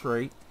 but that's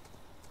right.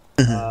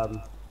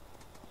 I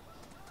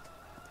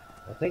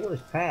think it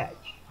was Patch.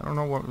 I don't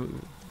know what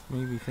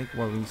made me think.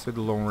 Well, when you said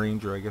the Lone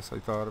Ranger, I guess I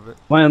thought of it.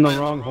 Am I on the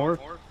wrong horse?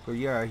 But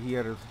yeah,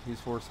 his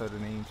horse had a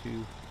name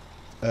too.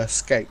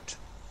 Scout.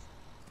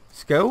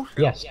 Scout?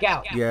 Yeah,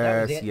 Scout. That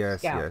Yes, was it, yes,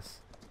 Scout. yes.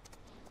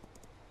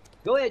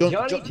 Go ahead,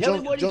 Johnny. Tell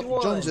him what he's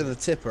won. John's in a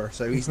tipper,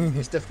 so he's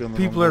definitely on the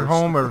People wrong at horse.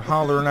 home are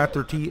hollering at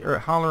their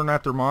hollering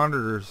at their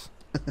monitors.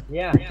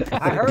 Yeah,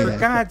 I For heard.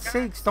 God's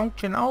sakes,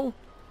 don't you know?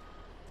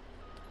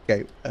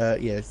 Okay,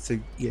 yeah, so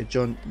yeah,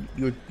 John,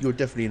 you're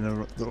definitely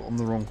on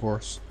the wrong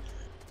horse.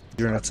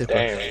 You're in a tipper.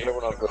 Damn, you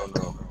what I'm going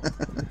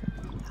wrong.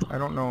 I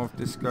don't know if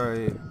this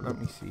guy. Let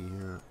me see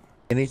here.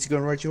 You need to go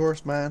and ride your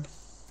horse, man.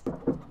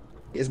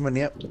 Get his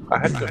money up. I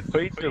had to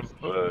feed them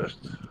first.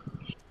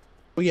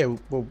 Oh yeah,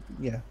 well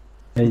yeah.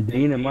 Hey,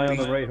 Dean, am I on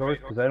the right horse?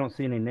 Because I don't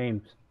see any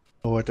names.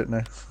 Oh, I don't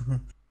know.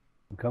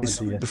 I'm coming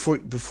to you.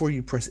 Before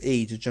you press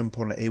E to jump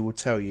on it, it will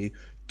tell you,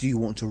 do you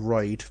want to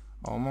ride?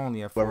 Oh, I'm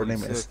only at Whatever name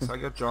it 46. is. I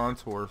got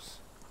John's horse.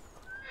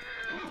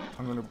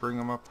 I'm gonna bring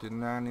him up to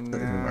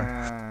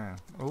 99.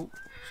 Oh,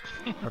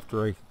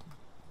 after I.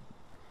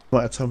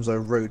 Well, at times I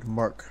rode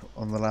Mark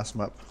on the last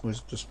map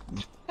was just.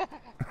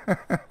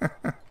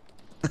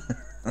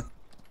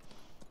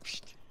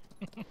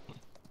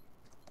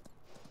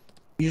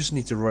 You just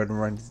need to ride them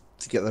around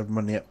to get their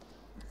money up.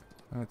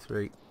 That's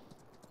right.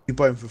 You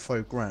buy them for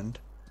 $5,000.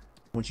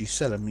 Once you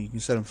sell them, you can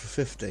sell them for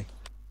 50.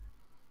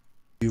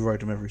 You ride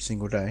them every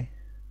single day.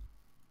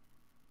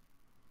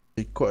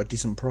 It's quite a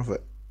decent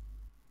profit.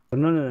 But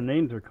none of the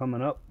names are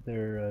coming up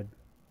there,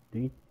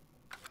 Dean.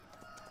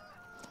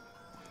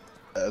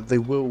 They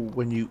will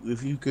when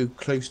if you go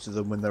close to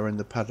them when they're in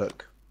the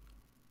paddock.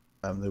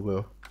 They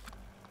will.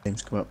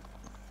 Names come up.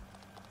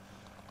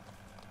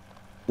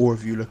 Or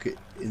if you look at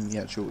in the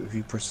actual, if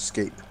you press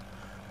escape.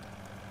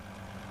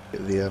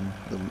 Get the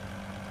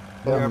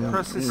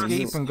press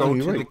escape and go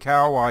to the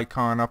cow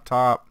icon up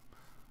top.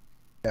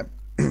 Yep.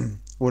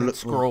 Well, look,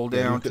 scroll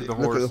down to the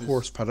horses. Look at the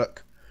horse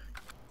paddock.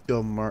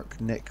 John, Mark,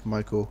 Nick,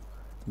 Michael,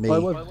 me, I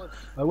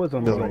was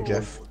on the Bill, right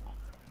Jeff,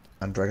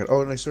 and Dragon.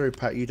 Oh no, sorry,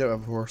 Pat, you don't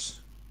have a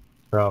horse.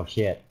 Oh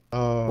shit!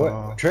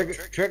 Oh,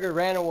 Trigger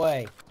ran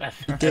away. I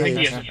think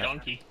he has a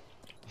donkey.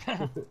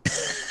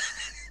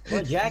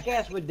 Well,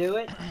 Jackass would do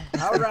it.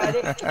 I'll ride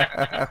it.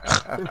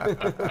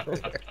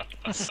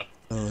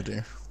 Oh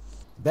dear.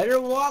 Better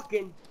than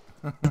walking.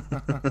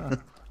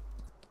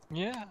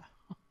 Yeah.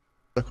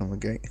 Stuck on the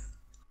gate.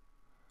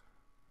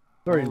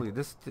 Sorry. Holy,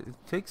 this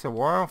takes a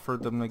while for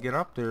them to get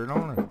up there,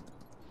 don't it?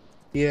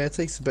 Yeah, it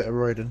takes a bit of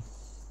riding.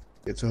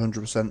 Get to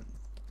 100%.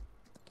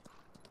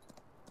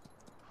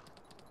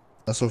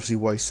 That's obviously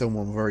why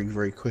someone very,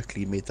 very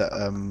quickly made that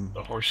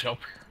The horse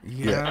helper.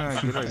 Yeah,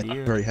 good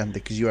idea. very handy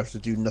because you have to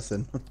do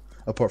nothing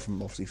apart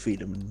from obviously feed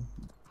them and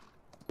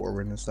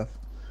watering and stuff.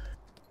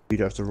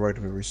 You'd have to ride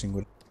them every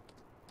single.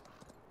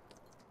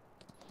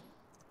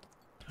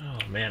 Oh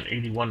man,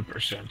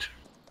 81%.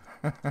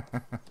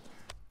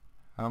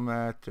 I'm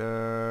at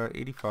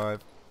 85.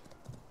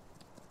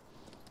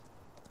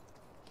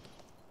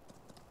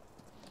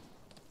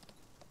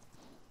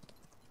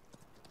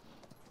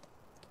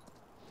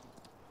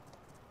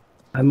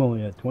 I'm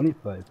only at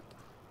 25.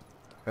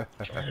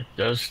 It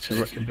does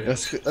take a bit.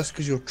 That's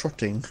because you're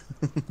trotting.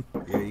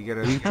 Yeah, you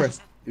gotta. If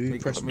you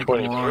press make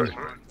them run.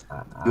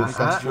 you'll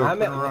fast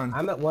I'm at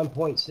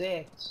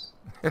 1.6.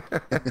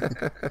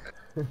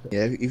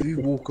 Yeah, if you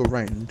walk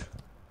around,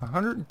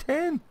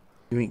 110.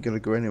 you ain't gonna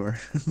go anywhere.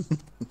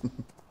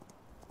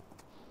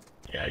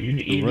 Yeah, you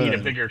need a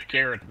bigger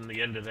carrot than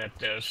the end of that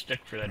stick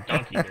for that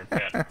donkey there,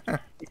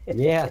 Pat.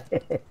 Yeah.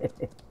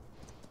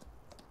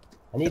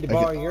 I need to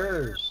borrow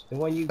yours. The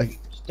one you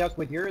stuck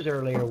with yours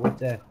earlier with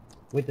the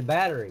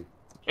battery.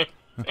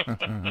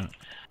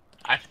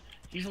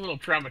 He's a little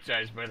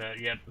traumatized by that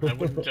yet. I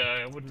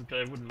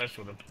wouldn't mess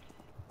with him.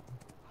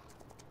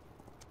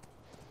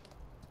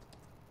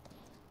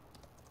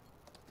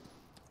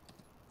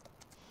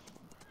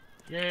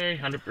 Yay,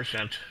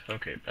 100%.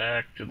 Okay,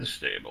 back to the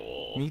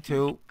stable. Me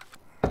too.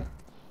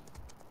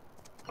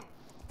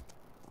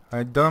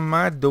 I done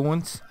my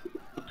doings.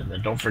 And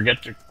then don't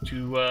forget to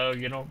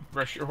you know,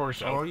 brush your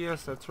horse out. Oh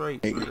yes, that's right.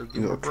 Hey, you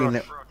gotta clean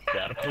it.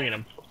 Gotta clean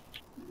him.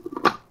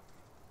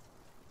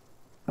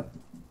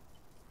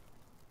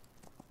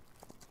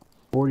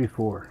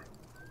 $44.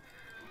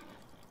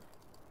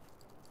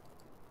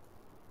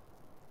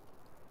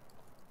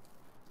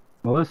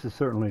 Well, this is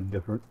certainly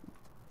different.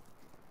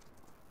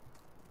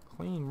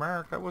 Clean,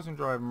 Mark. I wasn't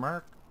driving,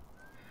 Mark.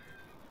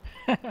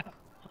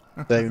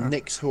 So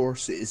Nick's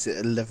horse is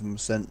at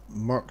 11%.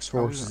 Mark's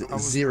horse is at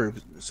 0.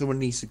 Someone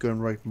needs to go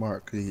and ride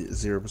Mark.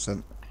 He's at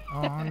 0%.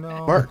 Oh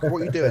no. Mark,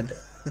 what are you doing?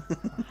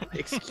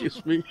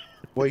 Excuse me.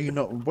 Why are you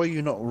not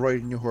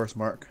riding your horse,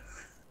 Mark?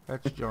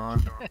 That's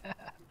John.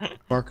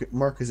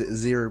 Mark is at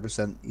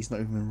 0%. He's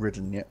not even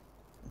ridden yet.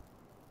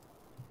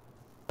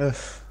 Ugh.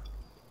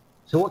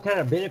 So what kind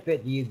of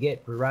benefit do you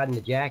get for riding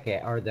the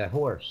jackass or the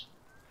horse?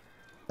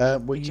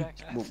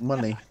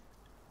 Money.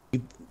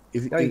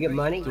 You get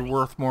money? They're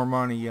worth more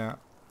money, yeah.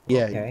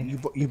 Yeah, Okay.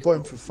 you buy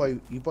them for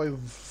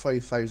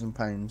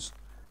 £5,000.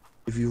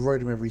 If you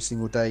ride them every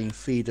single day and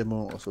feed them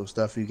all that sort of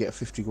stuff, you get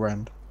 50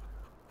 grand.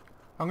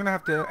 I'm gonna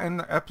have to end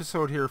the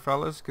episode here,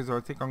 fellas, because I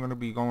think I'm gonna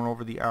be going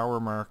over the hour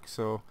mark.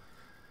 So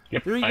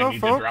Yep, there you I go,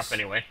 need folks. to drop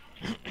anyway.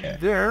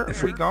 There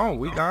we go.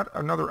 We got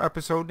another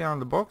episode down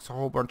the books. A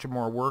whole bunch of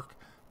more work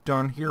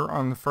done here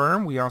on the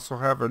farm. We also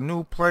have a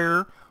new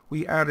player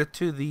we added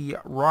to the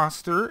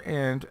roster,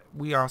 and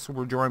we also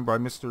were joined by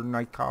Mr.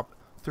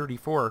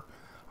 Nightcop34.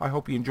 I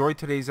hope you enjoyed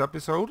today's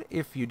episode.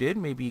 If you did,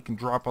 maybe you can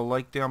drop a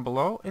like down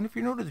below. And if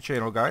you're new to the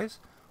channel, guys,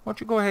 why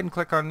don't you go ahead and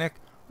click on Nick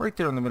right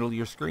there in the middle of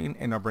your screen,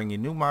 and I'll bring you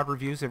new mod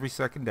reviews every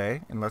second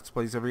day and Let's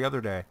Plays every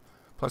other day.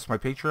 Plus, my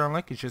Patreon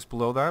link is just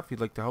below that if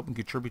you'd like to help and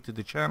contribute to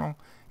the channel.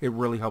 It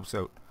really helps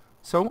out.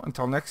 So,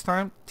 until next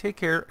time, take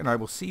care, and I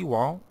will see you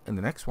all in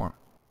the next one.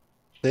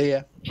 See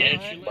ya.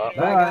 Catch you later. Bye,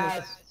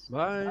 guys.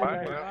 Bye.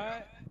 Bye.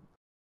 Bye.